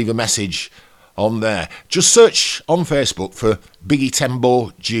you can leave a message on there. Just search on Facebook for Biggie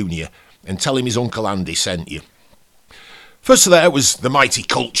Tembo Jr. and tell him his Uncle Andy sent you. First there was The Mighty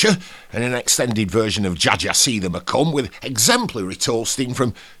Culture and an extended version of Jaja See Them A Come with exemplary toasting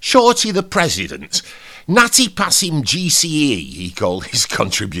from Shorty the President. Natty Passim GCE, he called his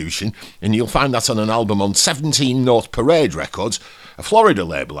contribution, and you'll find that on an album on 17 North Parade Records, a Florida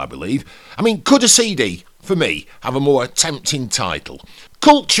label, I believe. I mean, could a CD, for me, have a more tempting title?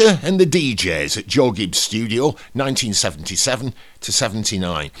 Culture and the DJs at Joe Gibbs' studio, 1977 to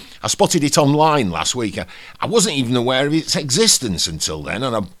 79. I spotted it online last week. I wasn't even aware of its existence until then,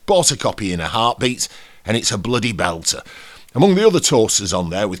 and I bought a copy in a heartbeat, and it's a bloody belter. Among the other toasters on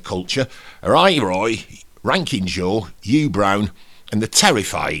there with Culture are I. Roy, Ranking Joe, Hugh Brown, and the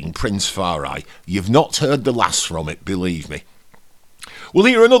terrifying Prince Farai. You've not heard the last from it, believe me. We'll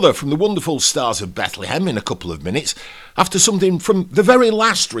hear another from the wonderful Stars of Bethlehem in a couple of minutes, after something from the very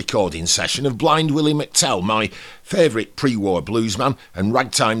last recording session of Blind Willie McTell, my favourite pre-war bluesman and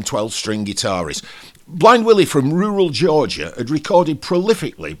ragtime 12-string guitarist. Blind Willie from rural Georgia had recorded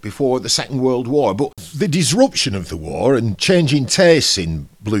prolifically before the Second World War, but the disruption of the war and changing tastes in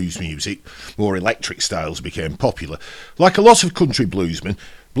blues music, more electric styles became popular. Like a lot of country bluesmen,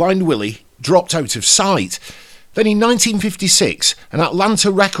 Blind Willie dropped out of sight. Then in 1956, an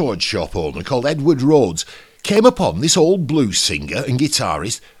Atlanta record shop owner called Edward Rhodes came upon this old blues singer and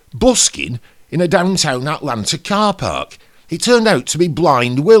guitarist busking in a downtown Atlanta car park. It turned out to be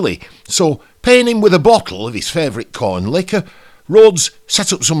Blind Willie, so paying him with a bottle of his favourite corn liquor, Rhodes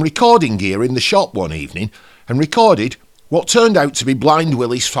set up some recording gear in the shop one evening and recorded what turned out to be Blind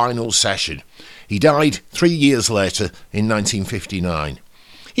Willie's final session. He died 3 years later in 1959.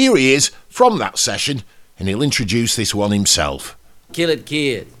 Here he is from that session, and he'll introduce this one himself. Kill It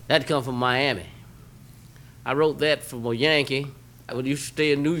Kid, that come from Miami. I wrote that from a Yankee. I used to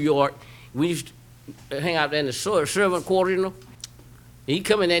stay in New York. We used to hang out there in the servant quarter, you know. He'd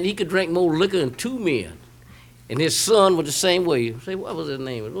come in there and he could drink more liquor than two men. And his son was the same way. You say, what was his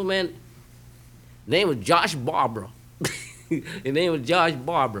name? Well, man, his name was Josh Barbara. His name was Josh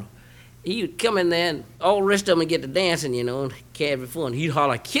Barbara. He would come in there and all the rest of them would get to dancing, you know, and carry fun. He'd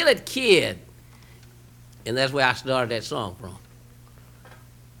holler, "Kill it, kid." And that's where I started that song from.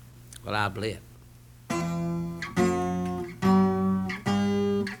 Well, I bled.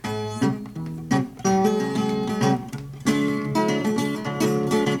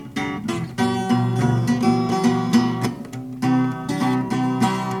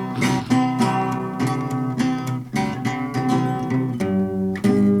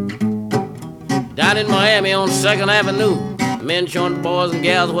 Down in Miami on 2nd Avenue, men showing the boys and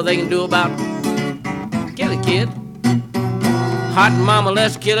gals what they can do about it. Kill it, kid. Hot mama,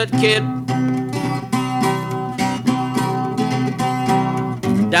 let's kill it, kid.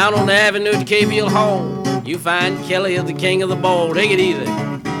 Down on the avenue at Cavill Hall, you find Kelly is the king of the ball. Take it easy.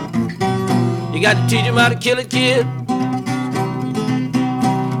 You got to teach him how to kill it, kid.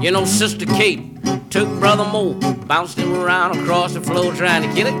 You know, Sister Kate took Brother Mo, bounced him around across the floor trying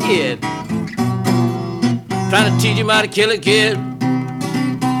to kill it, kid. Trying to teach him how to kill it, kid.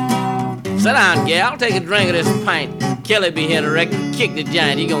 Sit down, gal, take a drink of this pint. Kelly be here to wreck and kick the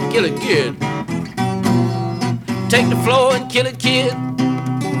giant. He gonna kill it good. Take the floor and kill it, kid.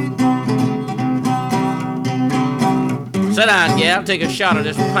 Sit down, gal, take a shot of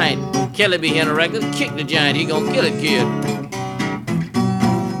this pint. Kelly be here to wreck and kick the giant. He gonna kill it, kid.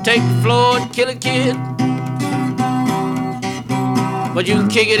 Take the floor and kill it, kid. But you can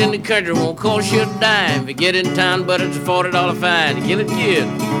kick it in the country, won't cost you a dime. If you get in town, but it's a $40 fine to kill it, kid.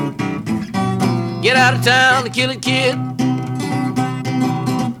 Get out of town to kill a kid.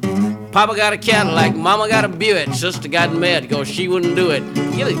 Papa got a Cadillac, Mama got a Buick. Sister got mad because she wouldn't do it.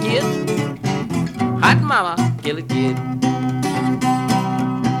 Kill it, kid. Hot mama, kill it, kid.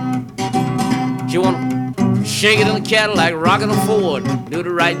 She wanna shake it in the Cadillac, rockin' a Ford. Do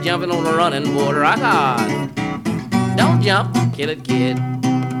the right jumping on the running board. Rock hard. Don't jump, kill it, kid.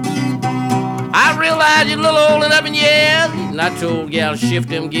 I realize you're a little old and up in years, and I told gal shift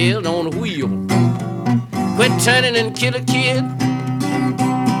them gears on the wheel. Quit turning and kill a kid.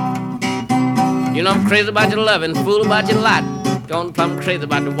 You know I'm crazy about your loving, fool about your lot. Gone plumb crazy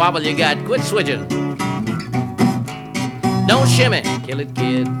about the wobble you got. Quit switching. Don't shimmy, kill it,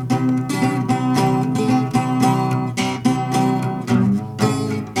 kid.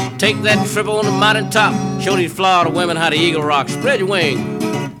 Take that trip on the mountain top. Show these Florida women how to eagle rock. Spread your wing.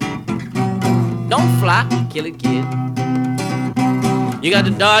 Don't fly, kill it, kid. You got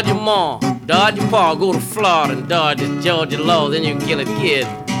to dodge your mom, dodge your pa, go to Florida and dodge the Georgia law, then you can kill it, kid.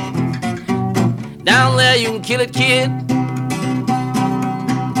 Down there you can kill it, kid.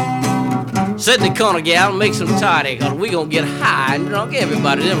 Sit in the corner, gal, make some toddy, cause we gonna get high and drunk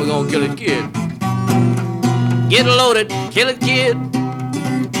everybody, then we gonna kill it, kid. Get loaded, kill it, kid.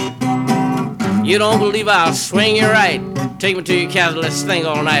 You don't believe I'll swing you right. Take me to your castle, let's sing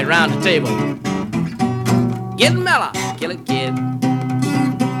all night round the table. Get mellow, kill it, kid.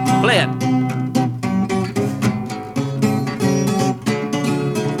 Play it.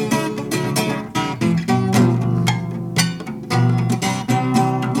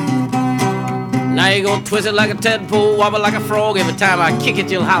 Now you gonna twist it like a tadpole, wobble like a frog. Every time I kick it,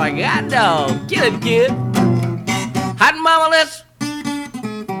 you'll holler, God dog, kill it, kid. Hot mama, let's.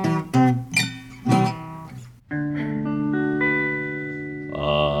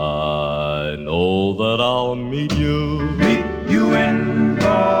 I know that I'll meet you in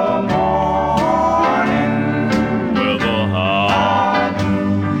the morning. Whether how do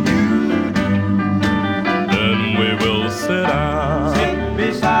you do? Then we will sit down, sit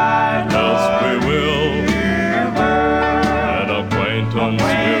beside yes we the will, river, and acquaintance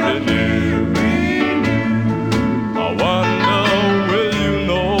we'll renew. I wonder, will you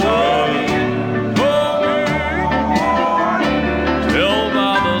know me? Tell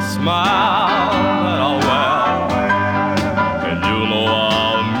by the smile that I'll wear, and you know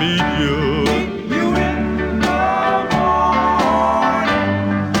I'll meet you in the morning.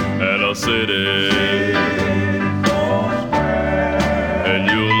 in a city, and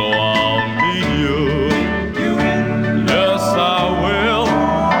you know I'll meet you. Yes, I will,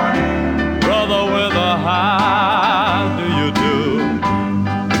 brother. With a how do you do?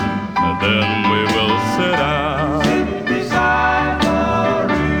 And then we will sit down, Beside the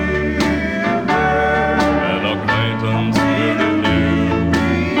river, and acquaintance will renew.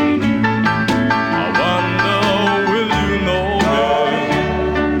 I wonder, will you know me?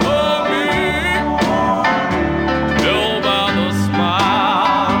 Know me? Tell by the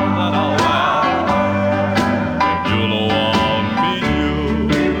smile that I'll wear, and you know I'll meet you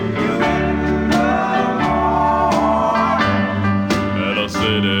in a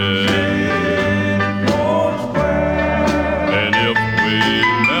city. And if we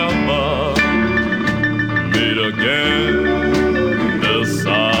never meet again this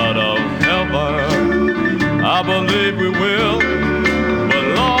side of heaven, I believe we will. But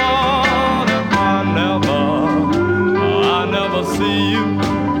Lord, if I never see you,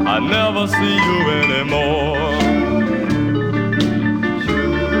 I never see you anymore.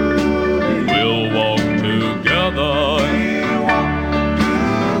 We'll walk together.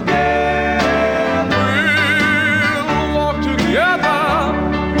 We'll walk together.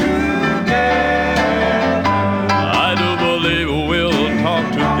 I do believe we'll talk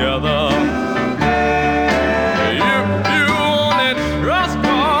together. If you only trust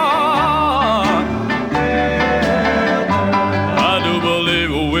God, I do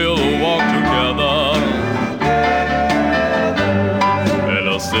believe we'll walk together in a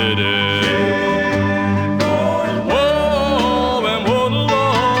city. Oh, and oh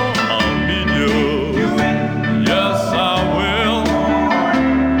Lord, I'll meet you. Yes, I will.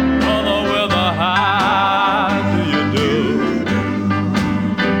 Brother, with a how do you do?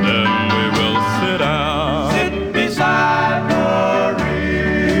 Then we will sit down, beside the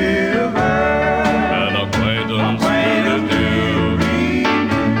river, and acquaintance will renew.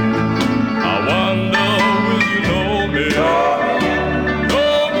 I wonder, will you know me?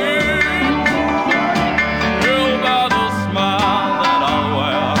 Know me? Tell by the smile that I'll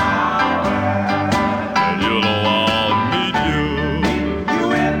wear, and you know I'll meet you.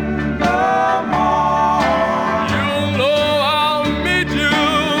 in the morning. You know I'll meet you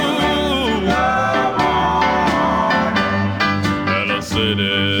in a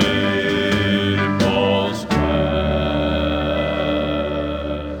city postman.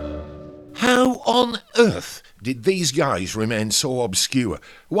 How on earth did these guys remain so obscure?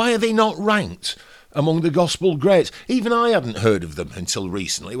 Why are they not ranked among the gospel greats? Even I hadn't heard of them until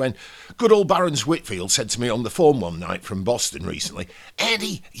recently, when good old Barons Whitfield said to me on the phone one night from Boston recently,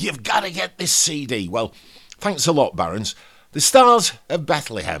 Eddie, you've got to get this CD. Well, thanks a lot, Barons. The Stars of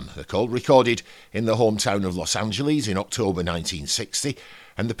Bethlehem, they're called, recorded in the hometown of Los Angeles in October 1960,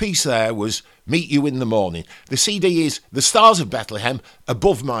 and the piece there was Meet You in the Morning. The CD is The Stars of Bethlehem,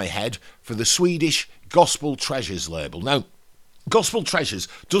 Above My Head, for the Swedish Gospel Treasures label. Now, Gospel Treasures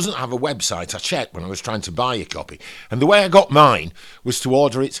doesn't have a website. I checked when I was trying to buy a copy, and the way I got mine was to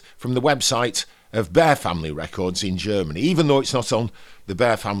order it from the website of Bear Family Records in Germany. Even though it's not on the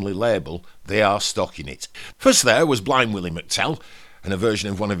Bear Family label, they are stocking it. First there was Blind Willie McTell, and a version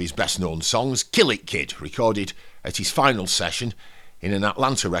of one of his best known songs, Kill It Kid, recorded at his final session in an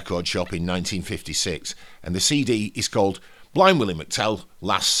Atlanta record shop in 1956, and the CD is called Blind Willie McTell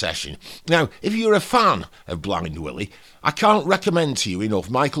Last Session. Now, if you're a fan of Blind Willie, I can't recommend to you enough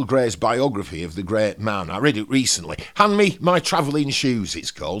Michael Gray's biography of the great man. I read it recently. Hand Me My Travelling Shoes,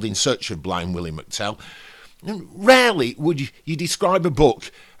 it's called, In Search of Blind Willie McTell. And rarely would you describe a book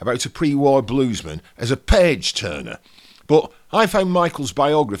about a pre-war bluesman as a page-turner. But I found Michael's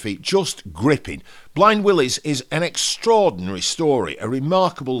biography just gripping. Blind Willie's is an extraordinary story, a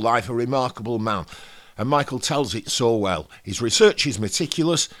remarkable life, a remarkable man. And Michael tells it so well. His research is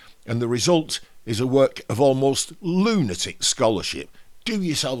meticulous, and the result is a work of almost lunatic scholarship. Do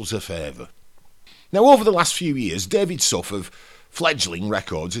yourselves a favour. Now, over the last few years, David Suff of Fledgling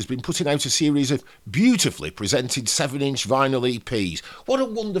Records has been putting out a series of beautifully presented 7-inch vinyl EPs. What a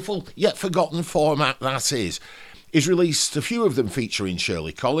wonderful yet forgotten format that is. He's released a few of them featuring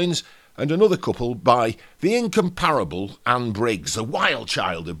Shirley Collins, and another couple by the incomparable Anne Briggs, a wild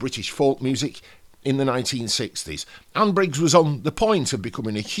child of British folk music in the 1960s. Anne Briggs was on the point of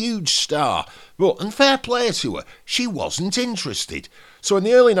becoming a huge star, but, and fair play to her, she wasn't interested. So in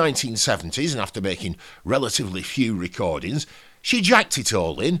the early 1970s, and after making relatively few recordings, she jacked it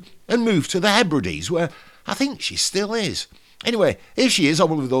all in and moved to the Hebrides, where I think she still is. Anyway, here she is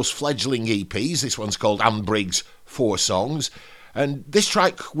on one of those fledgling EPs. This one's called Anne Briggs 4 Songs, and this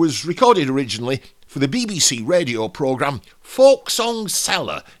track was recorded originally for the BBC radio programme Folk Song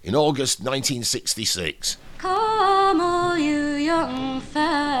Cellar in August 1966. Come all you young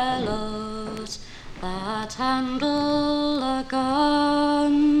fellows that handle a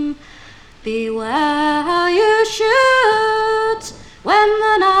gun, beware how you shoot when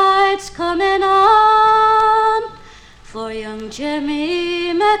the night's coming on. For young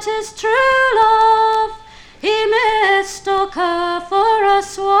Jimmy met his true love, he mistook her for a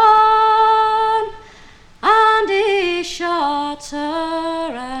swan, and he shot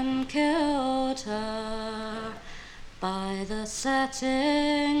her and killed her by the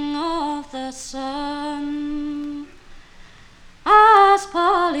setting of the sun. As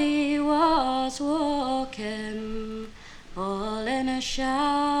Polly was walking, all in a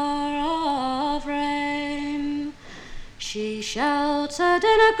shower of rain, she sheltered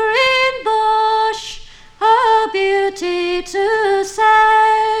in a green bush, her beauty to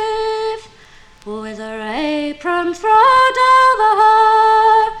save. With her apron thrown over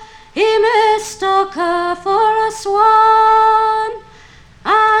her, he mistook her for a swan,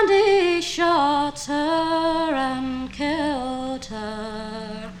 and he shot her and killed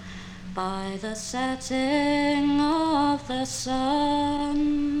her by the setting of the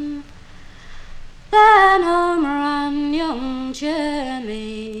sun. Then home ran young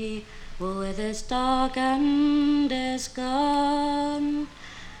Jimmy with his dog and his gun,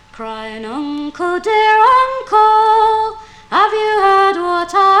 crying, Uncle, dear uncle, have you heard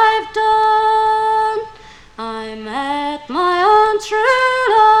what I've done? I met my own true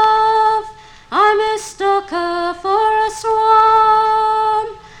love, I mistook her for a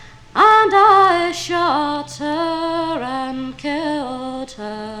swan, and I shot her and killed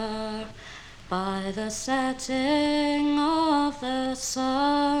her by the setting of the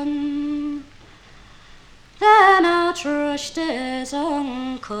sun. Then out rushed his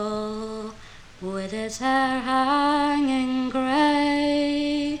uncle, with his hair hanging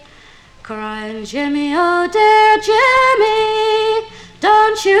grey, crying, Jimmy, oh dear Jimmy,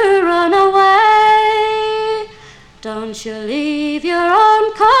 don't you run away. Don't you leave your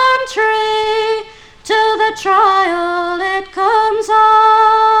own country till the trial it comes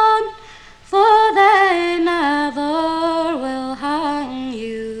on, for they never will hang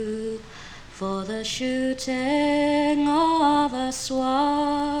you for the shooting of a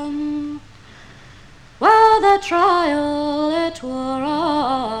swan. Well, the trial it wore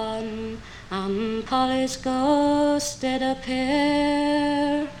on, and Polly's ghost did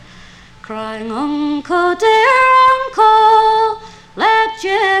appear, crying, Uncle, dear uncle, let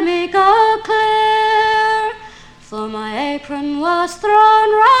Jimmy go clear, for my apron was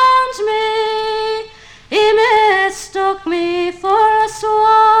thrown round me, he mistook me for a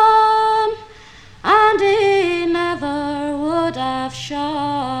swan, and he never would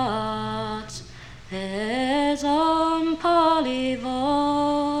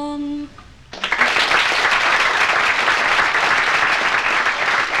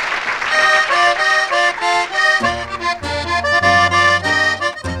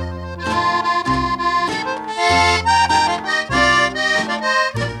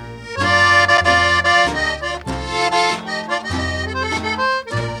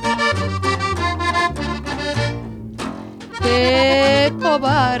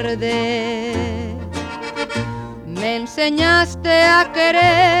cobarde. Me enseñaste a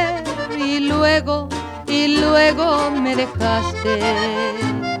querer y luego me dejaste.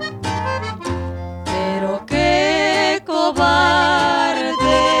 Pero qué cobarde.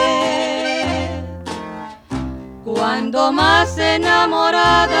 Cuando más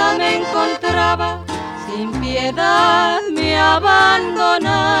enamorada me encontraba, sin piedad me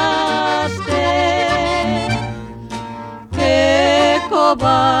abandonaste. ¡Qué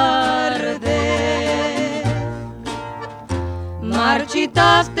cobarde!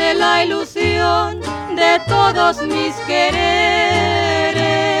 Marchitaste la ilusión de todos mis quereres.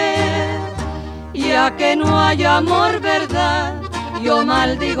 Ya que no hay amor, verdad, yo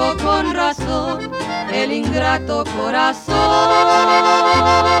maldigo con razón el ingrato corazón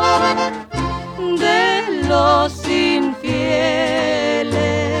de los infieles.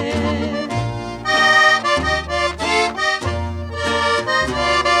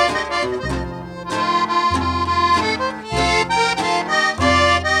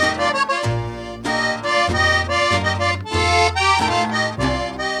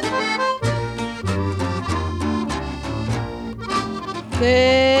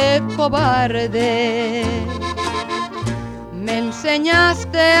 ¡Qué cobarde! Me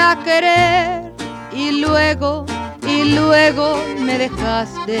enseñaste a querer y luego me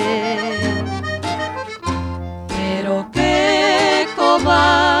dejaste. Pero qué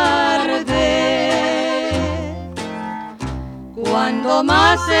cobarde. Cuando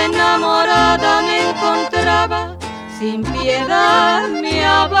más enamorada me encontraba, sin piedad me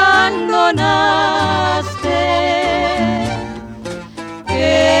abandonaste.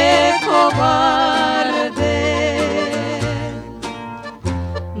 ¡Qué cobarde!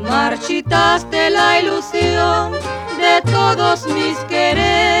 Marchitaste la ilusión de todos mis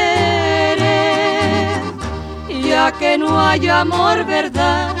quereres. Ya que no hay amor,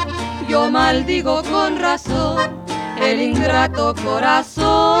 verdad, yo maldigo con razón el ingrato corazón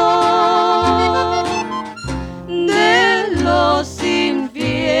de los infieles.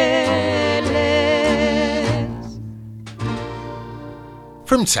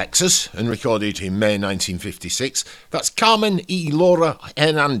 From Texas and recorded in May 1956, that's Carmen y Laura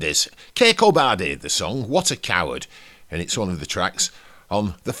Hernandez. Que cobarde, the song, What a Coward. And it's one of the tracks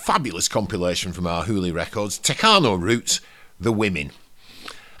on the fabulous compilation from our Hooley Records, Tecano Roots, The Women.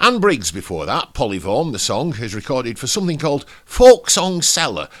 Anne Briggs before that, Polyvorm, the song, is recorded for something called Folk Song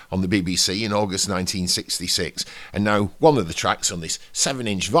Cellar on the BBC in August 1966. And now one of the tracks on this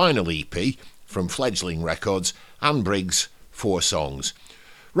 7-inch vinyl EP from Fledgling Records, Anne Briggs, 4 songs.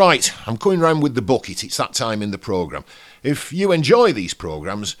 Right, I'm coming round with the bucket. It's that time in the programme. If you enjoy these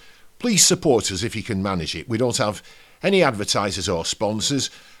programmes, please support us if you can manage it. We don't have any advertisers or sponsors,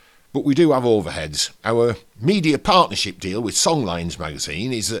 but we do have overheads. Our media partnership deal with Songlines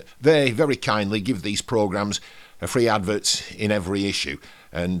magazine is that they very kindly give these programmes a free advert in every issue.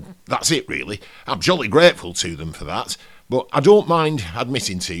 And that's it, really. I'm jolly grateful to them for that, but I don't mind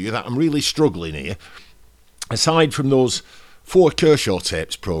admitting to you that I'm really struggling here. Aside from those 4 Kershaw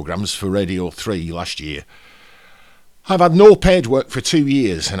tapes programmes for Radio 3 last year, I've had no paid work for 2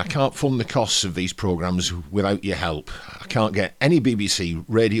 years, and I can't fund the costs of these programmes without your help. I can't get any BBC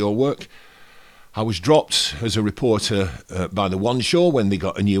radio work. I was dropped as a reporter by The One Show when they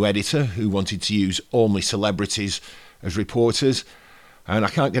got a new editor who wanted to use only celebrities as reporters, and I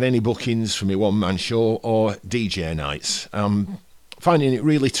can't get any bookings for my one-man show or DJ nights. I'm finding it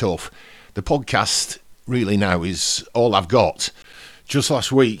really tough. The podcast really now is all I've got. Just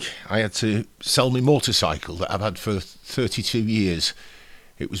last week, I had to sell my motorcycle that I've had for 32 years.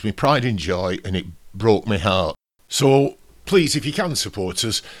 It was my pride and joy, and it broke my heart. So, please, if you can support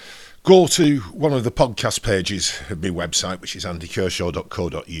us, go to one of the podcast pages of my website, which is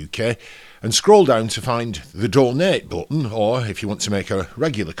andykershaw.co.uk, and scroll down to find the donate button, or if you want to make a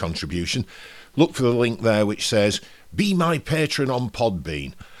regular contribution, look for the link there which says, Be My Patron on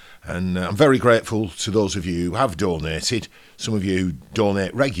Podbean. And I'm very grateful to those of you who have donated, some of you who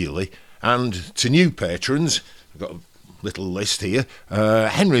donate regularly, and to new patrons. I've got a little list here.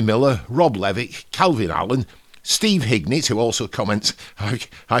 Henry Miller, Rob Levick, Calvin Allen, Steve Hignett, who also comments,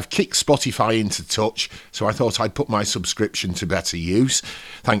 I've kicked Spotify into touch, so I thought I'd put my subscription to better use.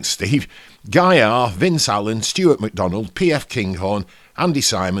 Thanks, Steve. Guy R, Vince Allen, Stuart MacDonald, P.F. Kinghorn, Andy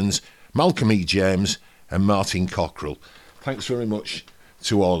Simons, Malcolm E. James, and Martin Cockrell. Thanks very much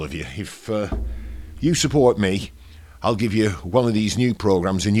to all of you. If you support me, I'll give you one of these new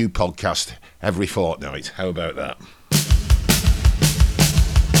programmes, a new podcast every fortnight. How about that?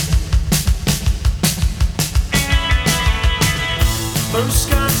 From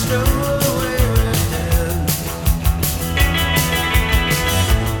Scottsdale away with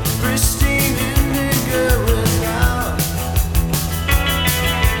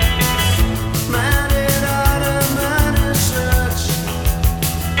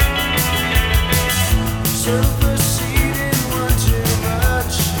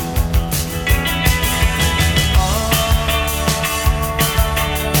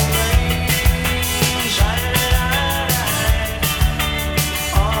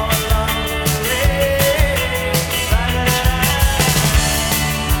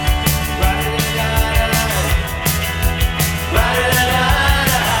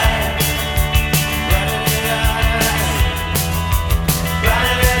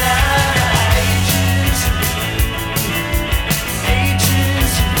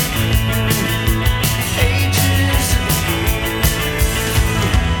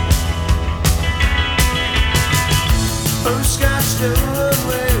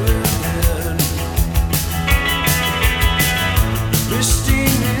stowaway within.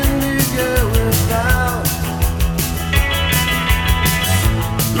 Pristine indigo without.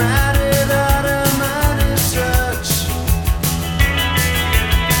 Matted out of mighty touch.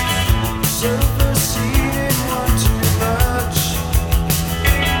 Superseded one too much.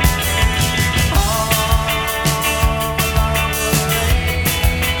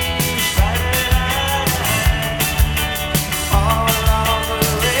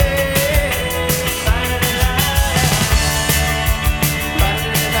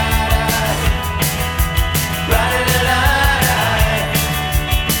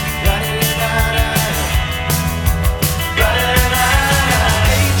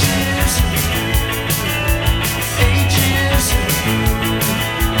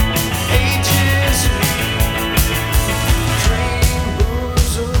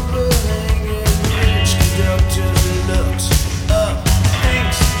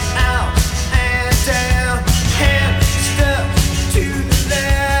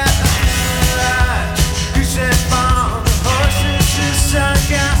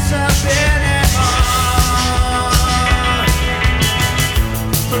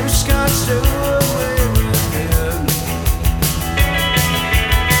 First got stowaway within.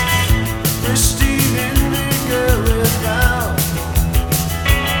 Pristine indigo without.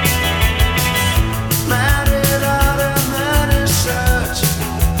 Matted out of mighty such.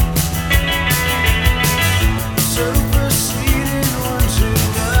 Superseded one too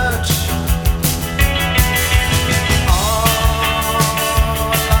much. All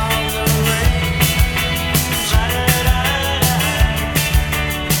along the range.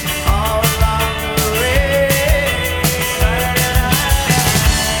 All along the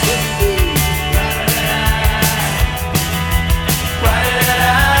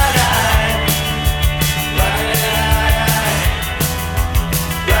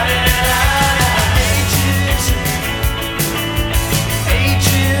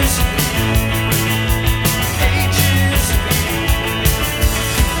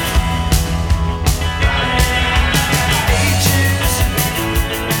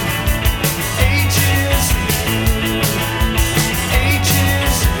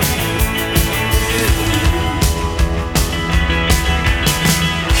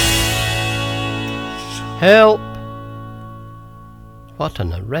Help! What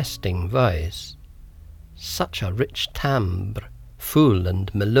an arresting voice. Such a rich timbre, full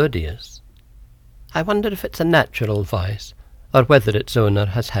and melodious. I wonder if it's a natural voice, or whether its owner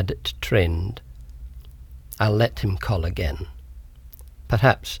has had it trained. I'll let him call again.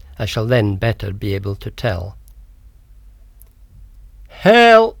 Perhaps I shall then better be able to tell.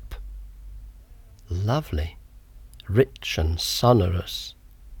 Help! Lovely, rich and sonorous.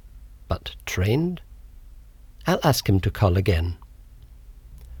 But trained? I'll ask him to call again.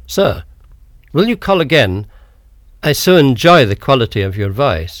 Sir, will you call again? I so enjoy the quality of your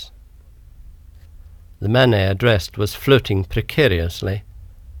voice. The man I addressed was floating precariously,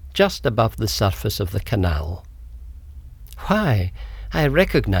 just above the surface of the canal. Why, I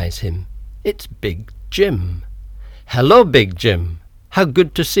recognize him. It's Big Jim. Hello, Big Jim. How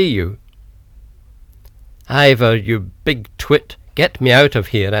good to see you. Ivor, you big twit, get me out of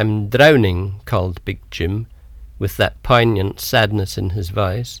here. I'm drowning, called Big Jim, with that poignant sadness in his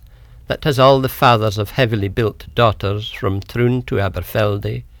voice that has all the fathers of heavily built daughters from Troon to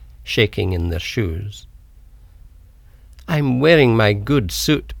Aberfeldy shaking in their shoes. I'm wearing my good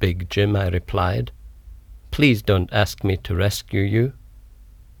suit, Big Jim, I replied. Please don't ask me to rescue you,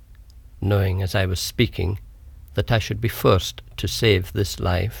 knowing as I was speaking that I should be forced to save this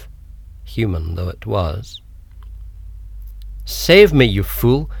life, human though it was. Save me, you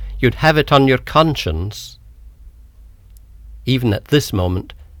fool! You'd have it on your conscience. Even at this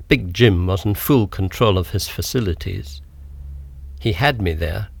moment, Big Jim was in full control of his facilities. He had me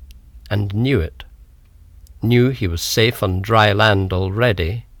there, and knew it. Knew he was safe on dry land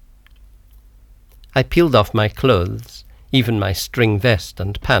already. I peeled off my clothes, even my string vest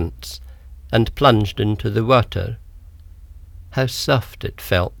and pants, and plunged into the water. How soft it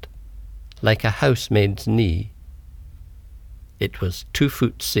felt, like a housemaid's knee. It was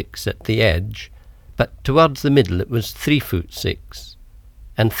 2'6" at the edge, but towards the middle it was 3'6",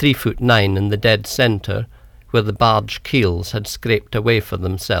 and 3'9" in the dead centre, where the barge keels had scraped away for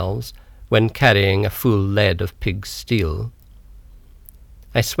themselves when carrying a full lead of pig's steel.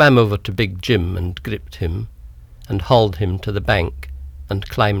 I swam over to Big Jim and gripped him, and hauled him to the bank, and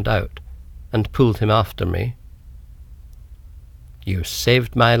climbed out, and pulled him after me. You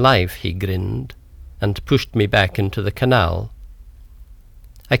saved my life, he grinned, and pushed me back into the canal.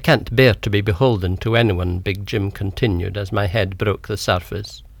 I can't bear to be beholden to anyone, Big Jim continued as my head broke the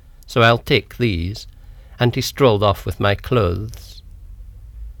surface, so I'll take these, and he strolled off with my clothes.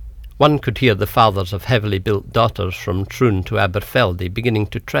 One could hear the fathers of heavily built daughters from Troon to Aberfeldy beginning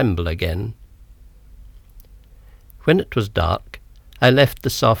to tremble again. When it was dark, I left the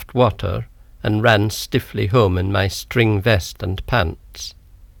soft water and ran stiffly home in my string vest and pants.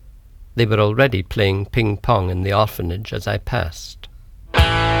 They were already playing ping-pong in the orphanage as I passed.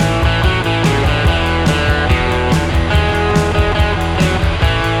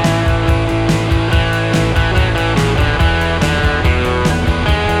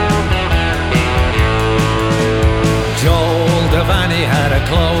 Joel Devaney had a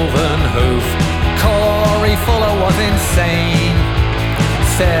cloven hoof. Corey Fuller was insane.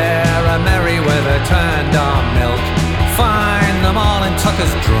 Sarah Merriweather turned on milk. Find them all in Tucker's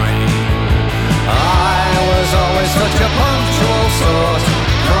drain. I was always such a punctual sort,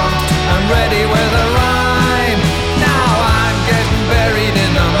 prompt and ready with a rhyme. Now I'm getting buried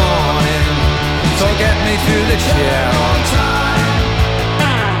in the morning, so get me through the chair on time.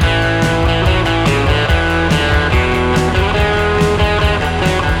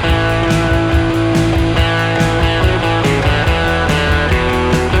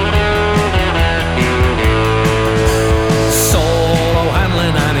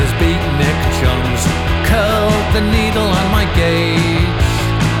 The needle on my gauge,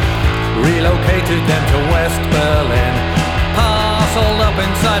 relocated them to West Berlin, parceled up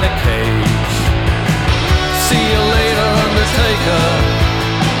inside a cage. See you later, Undertaker.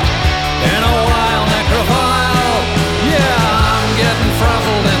 In a while, necrophile. Yeah, I'm getting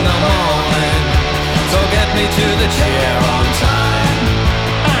frazzled in the morning, so get me to the chair on time.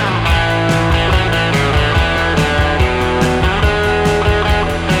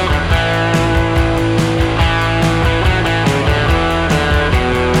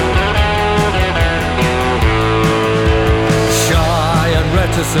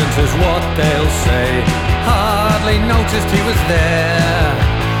 Reticent is what they'll say. Hardly noticed he was there.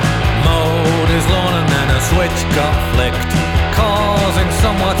 Mowed his lawn and then a switch got flicked, causing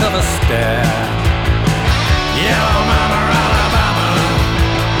somewhat of a stare. Yellow Mama, Alabama,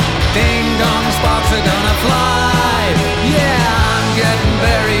 ding-dong sparks are gonna fly. Yeah, I'm getting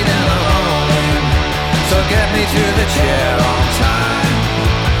buried in the morning, so get me to the chair on time.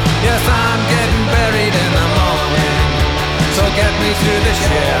 Yes, I'm getting buried in the morning, so get me to the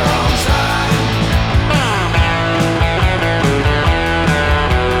chair on time.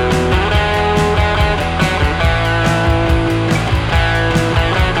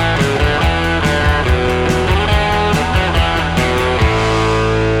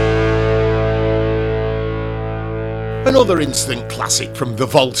 Another instant classic from The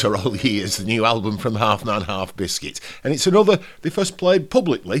Volta All Years, the new album from Half Man Half Biscuit. And it's another they first played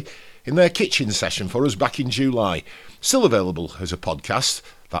publicly in their kitchen session for us back in July. Still available as a podcast,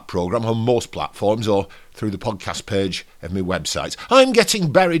 that programme, on most platforms or through the podcast page of my website. I'm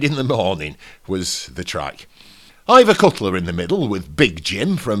Getting Buried in the Morning was the track. Ivor Cutler in the middle with Big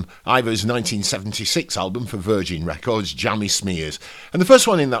Jim from Ivor's 1976 album for Virgin Records, Jammy Smears. And the first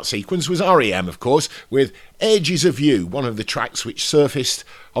one in that sequence was R.E.M., of course, with Ages of You, one of the tracks which surfaced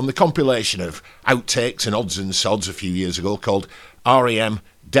on the compilation of outtakes and odds and sods a few years ago called R.E.M.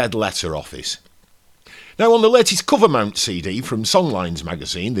 Dead Letter Office. Now, on the latest Cover Mount CD from Songlines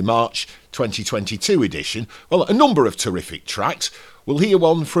magazine, the March 2022 edition, well, a number of terrific tracks. We'll hear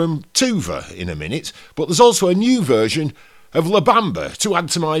one from Tuva in a minute, but there's also a new version of La Bamba to add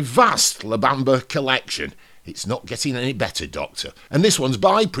to my vast La Bamba collection. It's not getting any better, Doctor. And this one's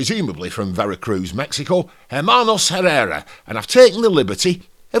by, presumably from Veracruz, Mexico, Hermanos Herrera, and I've taken the liberty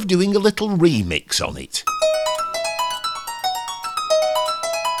of doing a little remix on it.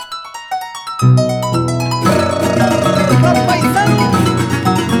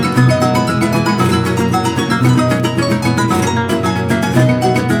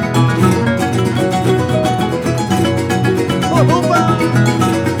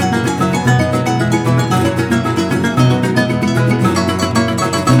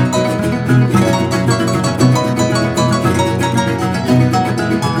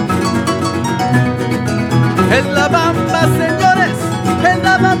 Es la bamba, señores, es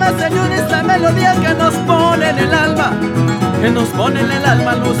la bamba, señores, la melodía que nos pone en el alma, que nos pone en el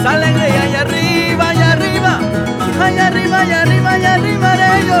alma luz, alegría y arriba, y arriba, y arriba, y arriba, y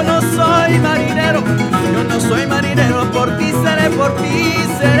arriba, yo no soy marinero, yo no soy marinero, por ti seré, por ti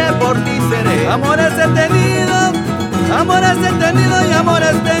seré, por ti seré. Amores he tenido y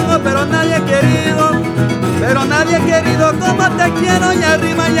amores tengo, pero nadie he querido como te quiero, y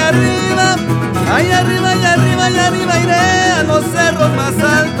arriba, y arriba. Ay, arriba y arriba y arriba iré a los cerros más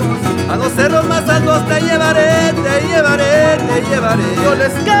altos. A los cerros más altos te llevaré, te llevaré, te llevaré. Yo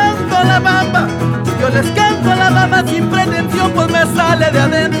les canto la bamba, yo les canto la bamba sin pretensión, pues me sale de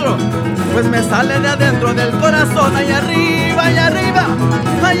adentro. Pues me sale de adentro del corazón. Ay, arriba y arriba,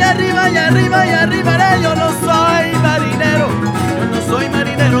 ay, arriba y arriba y arriba iré. Yo no soy marinero, yo no soy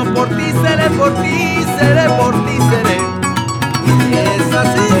marinero. Por ti seré, por ti seré, por ti seré. Y es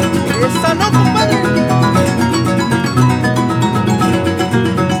así, esa no, compadre.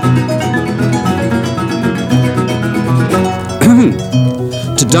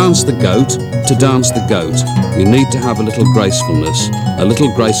 To dance the goat, you need to have a little gracefulness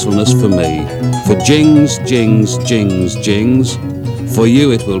for me. For jings, jings, jings, jings, for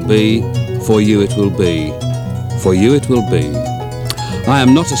you it will be, for you it will be, for you it will be. I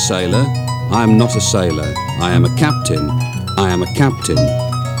am not a sailor, I am not a sailor, I am a captain, I am a captain,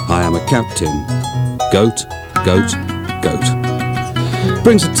 I am a captain. Goat, goat, goat.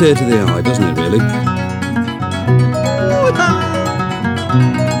 Brings a tear to the eye, doesn't it really?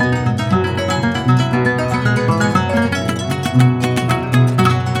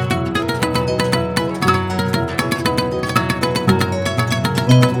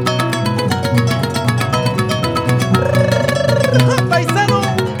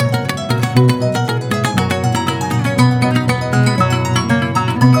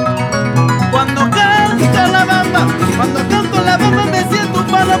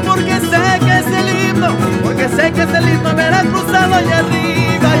 Sé que es el himno veracruzano. Y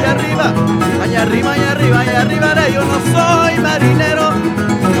arriba, y arriba, y arriba, y arriba, y arriba haré. Yo no soy marinero,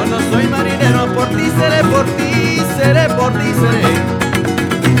 yo no soy marinero. Por ti seré, por ti seré, por ti seré.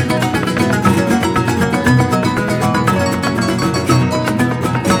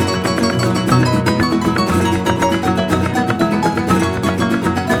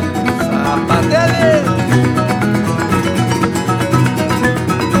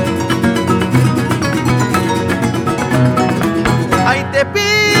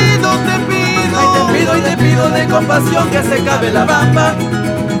 De compasión que se cabe la bamba,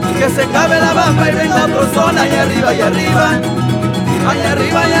 que se cabe la bamba y venga otro sol. Ahí arriba y arriba, ahí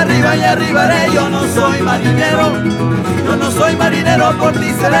arriba y arriba y arriba haré. Yo no soy marinero, yo no soy marinero. Por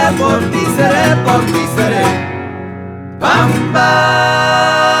ti seré, por ti seré, por ti seré. Bamba.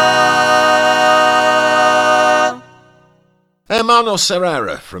 Hermanos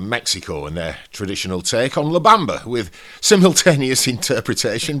Herrera from Mexico and their traditional take on La Bamba with simultaneous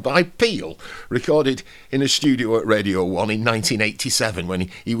interpretation by Peel, recorded in a studio at Radio 1 in 1987 when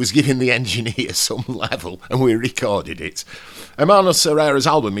he was giving the engineer some level and we recorded it. Hermanos Herrera's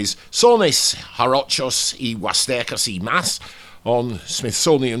album is Sones Jarochos y Huastecas y Más on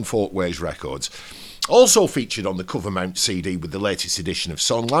Smithsonian Folkways Records. Also featured on the Cover Mount CD with the latest edition of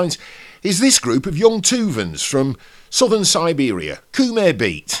Songlines is this group of young Tuvans from southern Siberia, Kume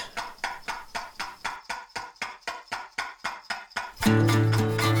Beat.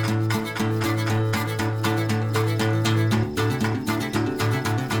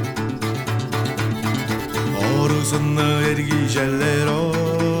 Orusunu ergijeler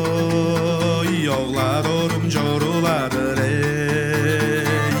oy, yolladorum joruladır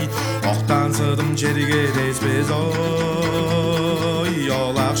ey. Oktan sıdım çerige despez oy,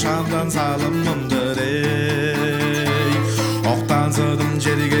 yol akşamdan salımımdır ey. Oktan sıdım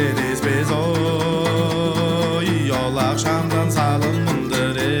çerige despez oy, yol akşamdan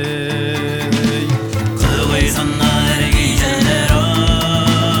salımımdır ey. Kıvıysını ergijeler oy,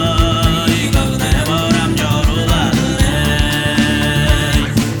 kıvne boram joruladır ey.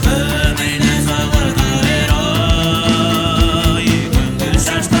 Kıvneyle sağırdır oy, gündüz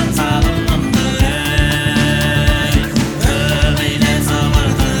şaştan salımımdır ey. Kıvneyle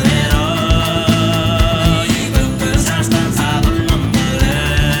sağırdır oy, gündüz şaştan salımımdır ey.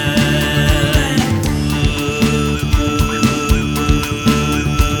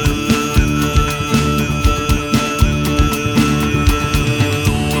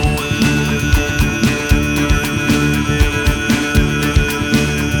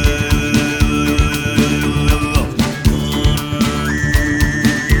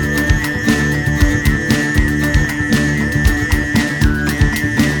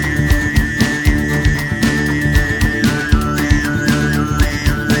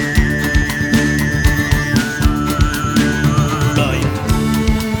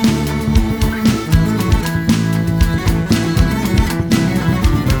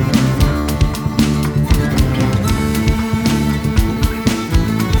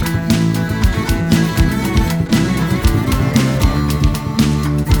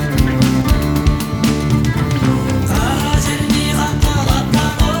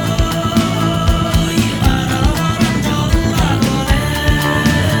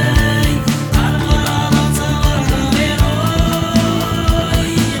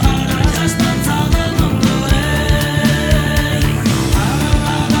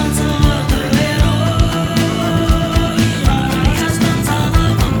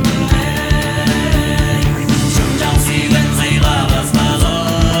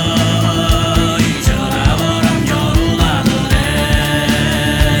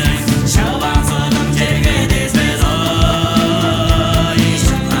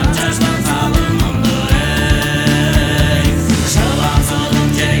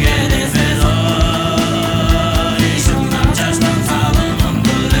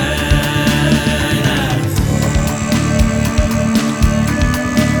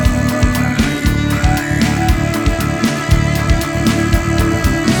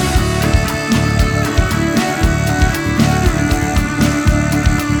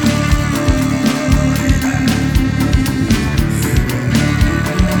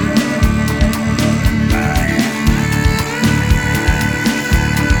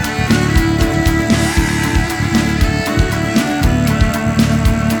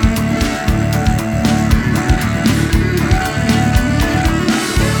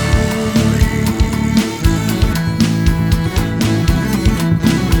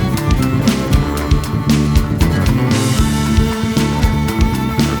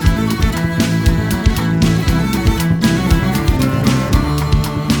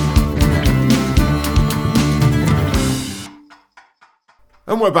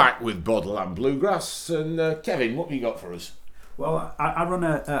 And we're back with Borderland Bluegrass. And Kevin, what have you got for us? Well, I run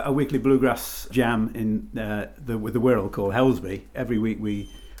a weekly bluegrass jam in with the Wirral called Helsby. Every week we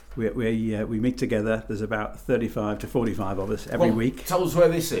meet together. There's about 35 to 45 of us every week. Tell us where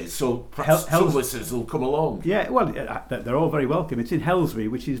this is, so perhaps some listeners will come along. Yeah, well, they're all very welcome. It's in Helsby,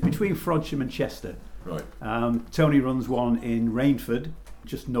 which is between Frodsham and Chester. Right. Tony runs one in Rainford,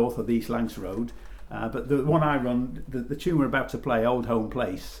 just north of the East Lancs Road. But the one I run, the tune we're about to play, Old Home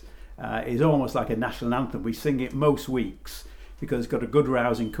Place, is almost like a national anthem. We sing it most weeks because it's got a good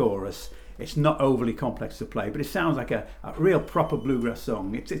rousing chorus. It's not overly complex to play, but it sounds like a real proper bluegrass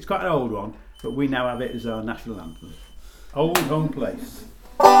song. It's quite an old one, but we now have it as our national anthem. Old Home Place.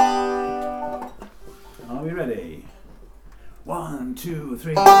 Are we ready? 1, 2,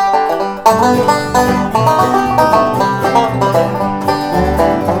 3.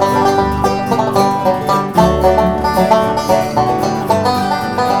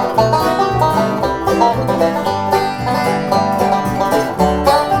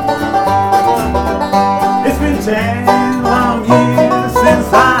 It's been 10 long years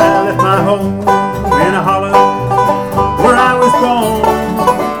since I left my home in a hollow where I was born,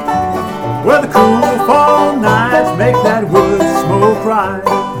 where the cool fall nights make that wood smoke rise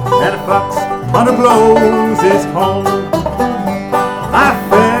and a fox hunter blows his horn. I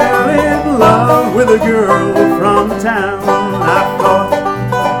fell in love with a girl from town. I thought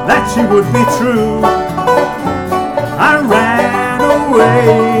that she would be true. I ran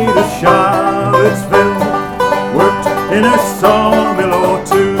away to Charlottesville, worked in a sawmill or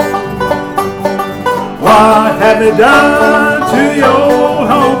two. What have they done to the old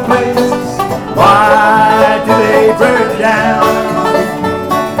home place? Why did they burn it down?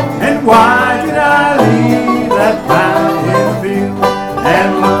 And why did I leave that pine in the field and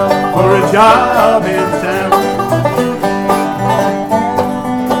look for a job in town?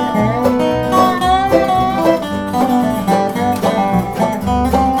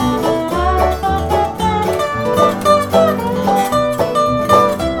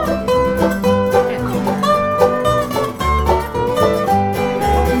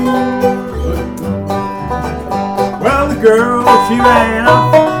 Well, the girl, she ran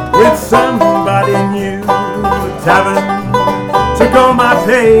off with somebody new. The tavern took all my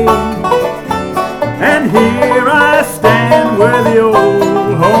pay, and here I stand where the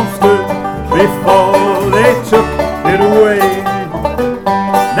old home stood before they took it away.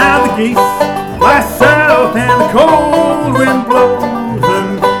 Now the geese fly south and the cold wind blows,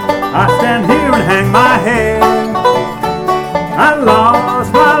 and I stand here and hang my head. I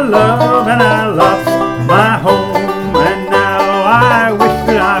lost my love and I lost my home, and now I wish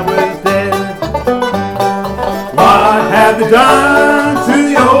that I was dead. What have they done to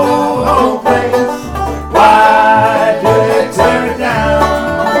the old home place? Why did they tear it down?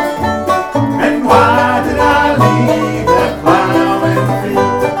 And why did I leave that plow in the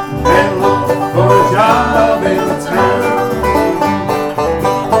field and look for a job in the town?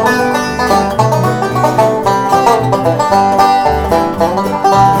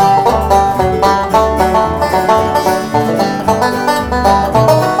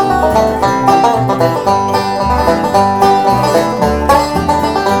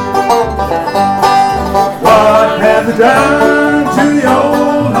 Down to the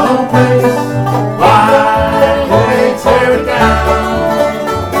old home place. Why did they tear it down?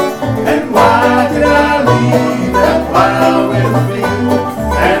 And why did I leave that plow in the field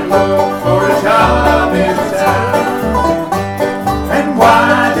and look for a job in the town? And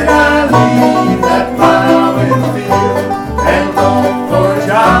why did I leave that plow in the field and look for a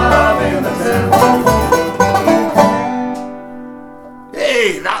job in the town?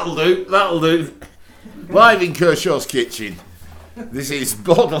 Hey, that'll do, that'll do. Live in Kershaw's kitchen. This is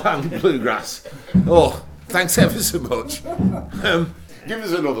Borderland Bluegrass. Oh, thanks ever so much. Give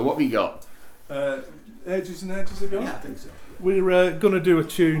us another. What have we got? Ages and ages ago? Yeah, I think so. We're going to do a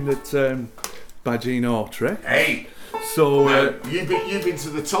tune that by Gene Autry. Hey! So you've been to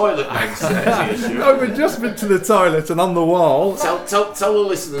the toilet, thanks. I've just been to the toilet, and on the wall. Tell the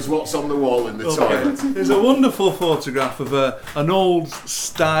listeners what's on the wall in the toilet. There's a wonderful photograph of an old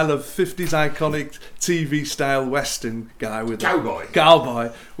style of 50s iconic TV style Western guy with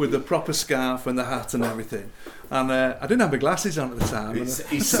cowboy with the proper scarf and the hat and everything. And I didn't have my glasses on at the time. He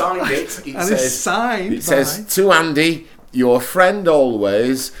signed it. It's signed. It says to Andy, your friend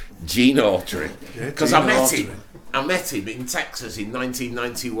always, Gene Autry. Because I met him in Texas in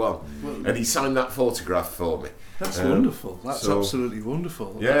 1991, and he signed that photograph for me. That's wonderful. That's absolutely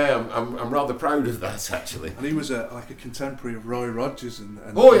wonderful. Yeah, I'm rather proud of that, actually. And he was like a contemporary of Roy Rogers and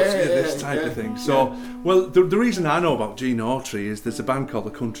this type of thing. So, well, the reason I know about Gene Autry is there's a band called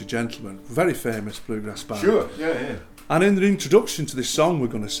the Country Gentlemen, very famous bluegrass band. Sure, yeah. And in the introduction to this song we're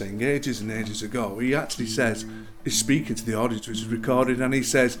going to sing, Ages and Ages Ago, he actually says, he's speaking to the audience, which is recorded, and he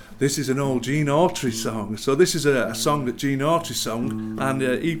says, this is an old Gene Autry song. So this is a song that Gene Autry sung, and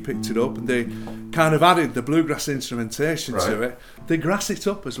he picked it up, and they kind of added the bluegrass instrumentation to it. They grass it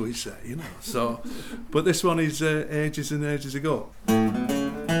up, as we say, you know. So, but this one is Ages and Ages Ago.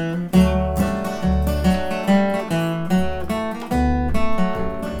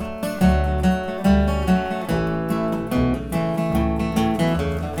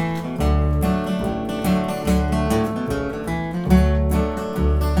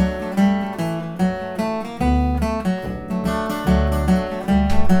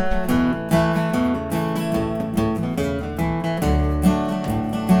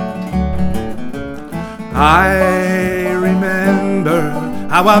 I remember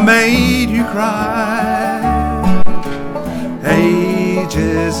how I made you cry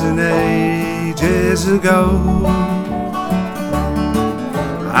ages and ages ago.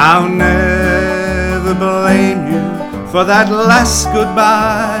 I'll never blame you for that last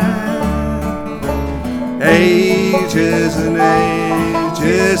goodbye ages and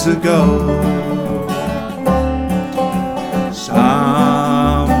ages ago.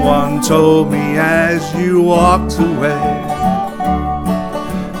 Someone told me as you walked away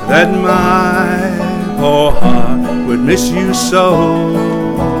that my poor heart would miss you so.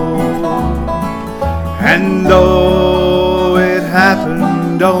 And though it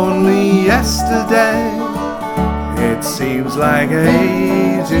happened only yesterday, it seems like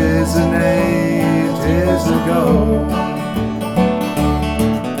ages and ages ago.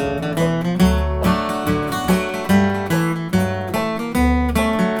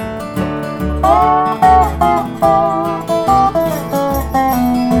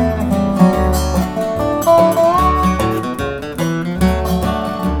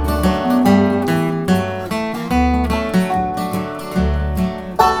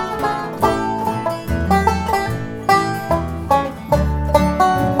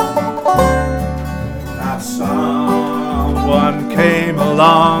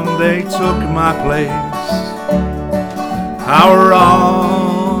 They took my place. How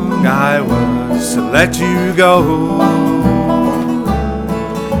wrong I was to let you go.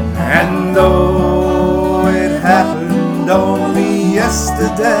 And though it happened only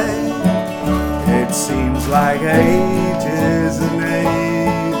yesterday, it seems like ages and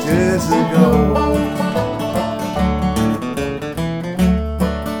ages ago.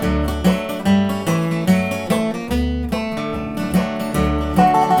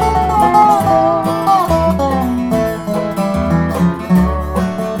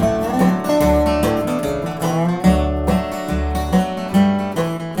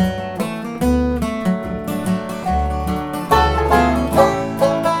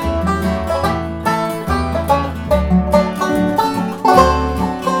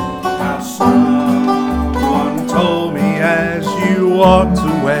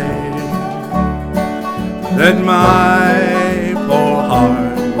 That my poor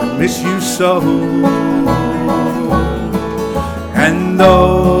heart would miss you so. And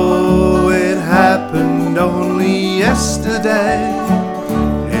though it happened only yesterday,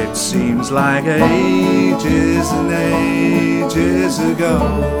 it seems like ages and ages ago.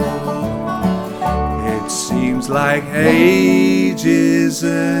 It seems like ages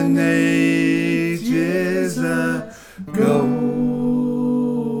and ages ago.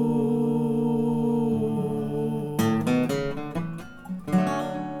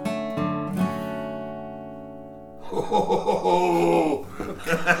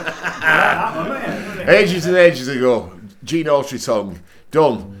 Ages and ages ago, Gene Autry song,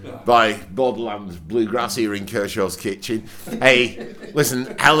 done by Borderlands Bluegrass here in Kershaw's kitchen. Hey,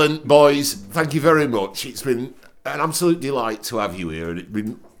 listen, Helen, boys, thank you very much. It's been an absolute delight to have you here, and it's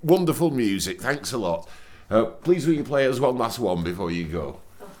been wonderful music. Thanks a lot. Please will you play us one last one before you go?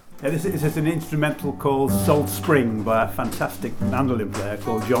 This is an instrumental called Salt Spring by a fantastic mandolin player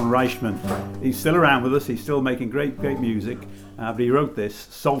called John Reichman. He's still around with us, he's still making great music, but he wrote this,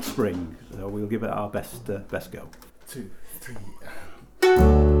 Salt Spring, so we'll give it our best go. 2, 3.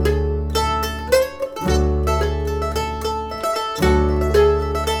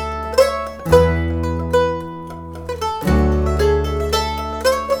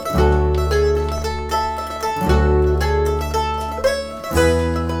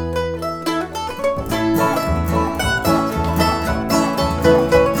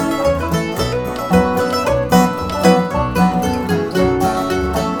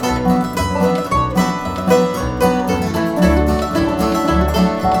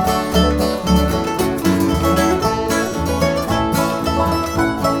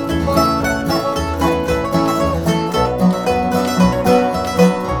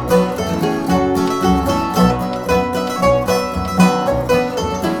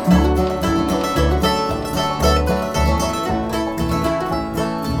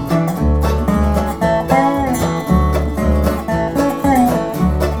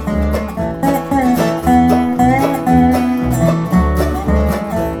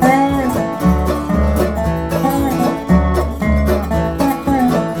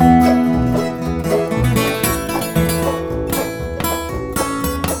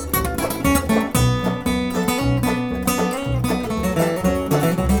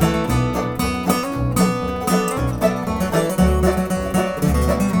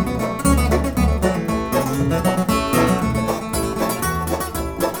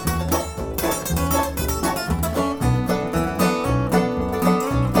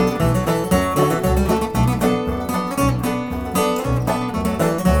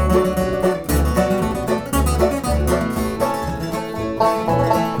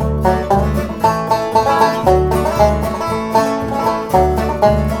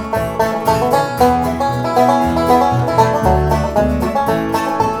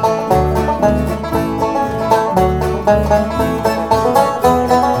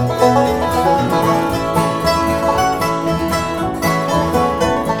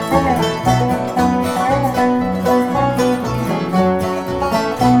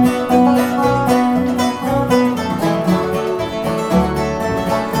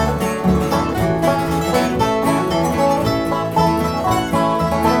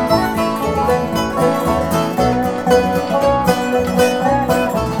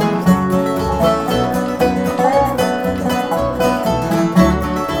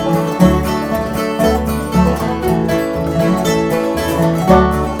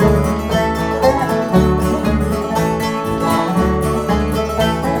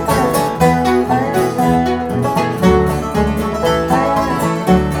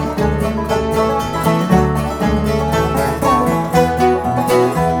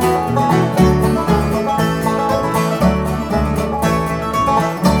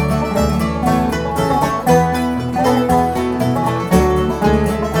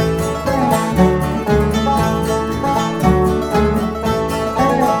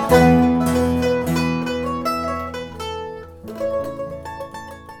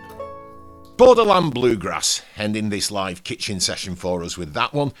 Borderland Bluegrass, ending this live kitchen session for us with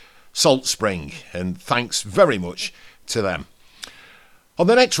that one, Salt Spring, and thanks very much to them. On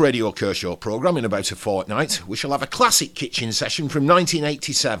the next Radio Kershaw programme in about a fortnight, we shall have a classic kitchen session from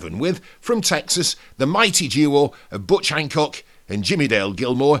 1987 with, from Texas, the mighty duo of Butch Hancock and Jimmy Dale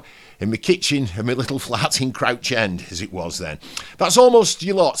Gilmore in my kitchen of my little flat in Crouch End, as it was then. That's almost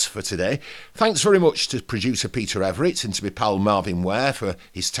your lot for today. Thanks very much to producer Peter Everett and to my pal Marvin Ware for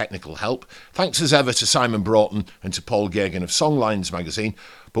his technical help. Thanks as ever to Simon Broughton and to Paul Gagan of Songlines magazine.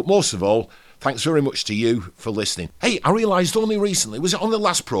 But most of all, thanks very much to you for listening. Hey, I realised only recently, was it on the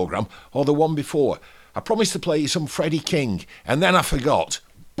last programme or the one before? I promised to play you some Freddie King, and then I forgot.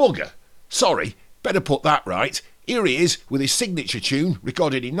 Bugger. Sorry, better put that right. Here he is with his signature tune,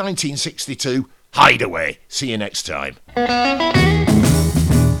 recorded in 1962, Hideaway. See you next time.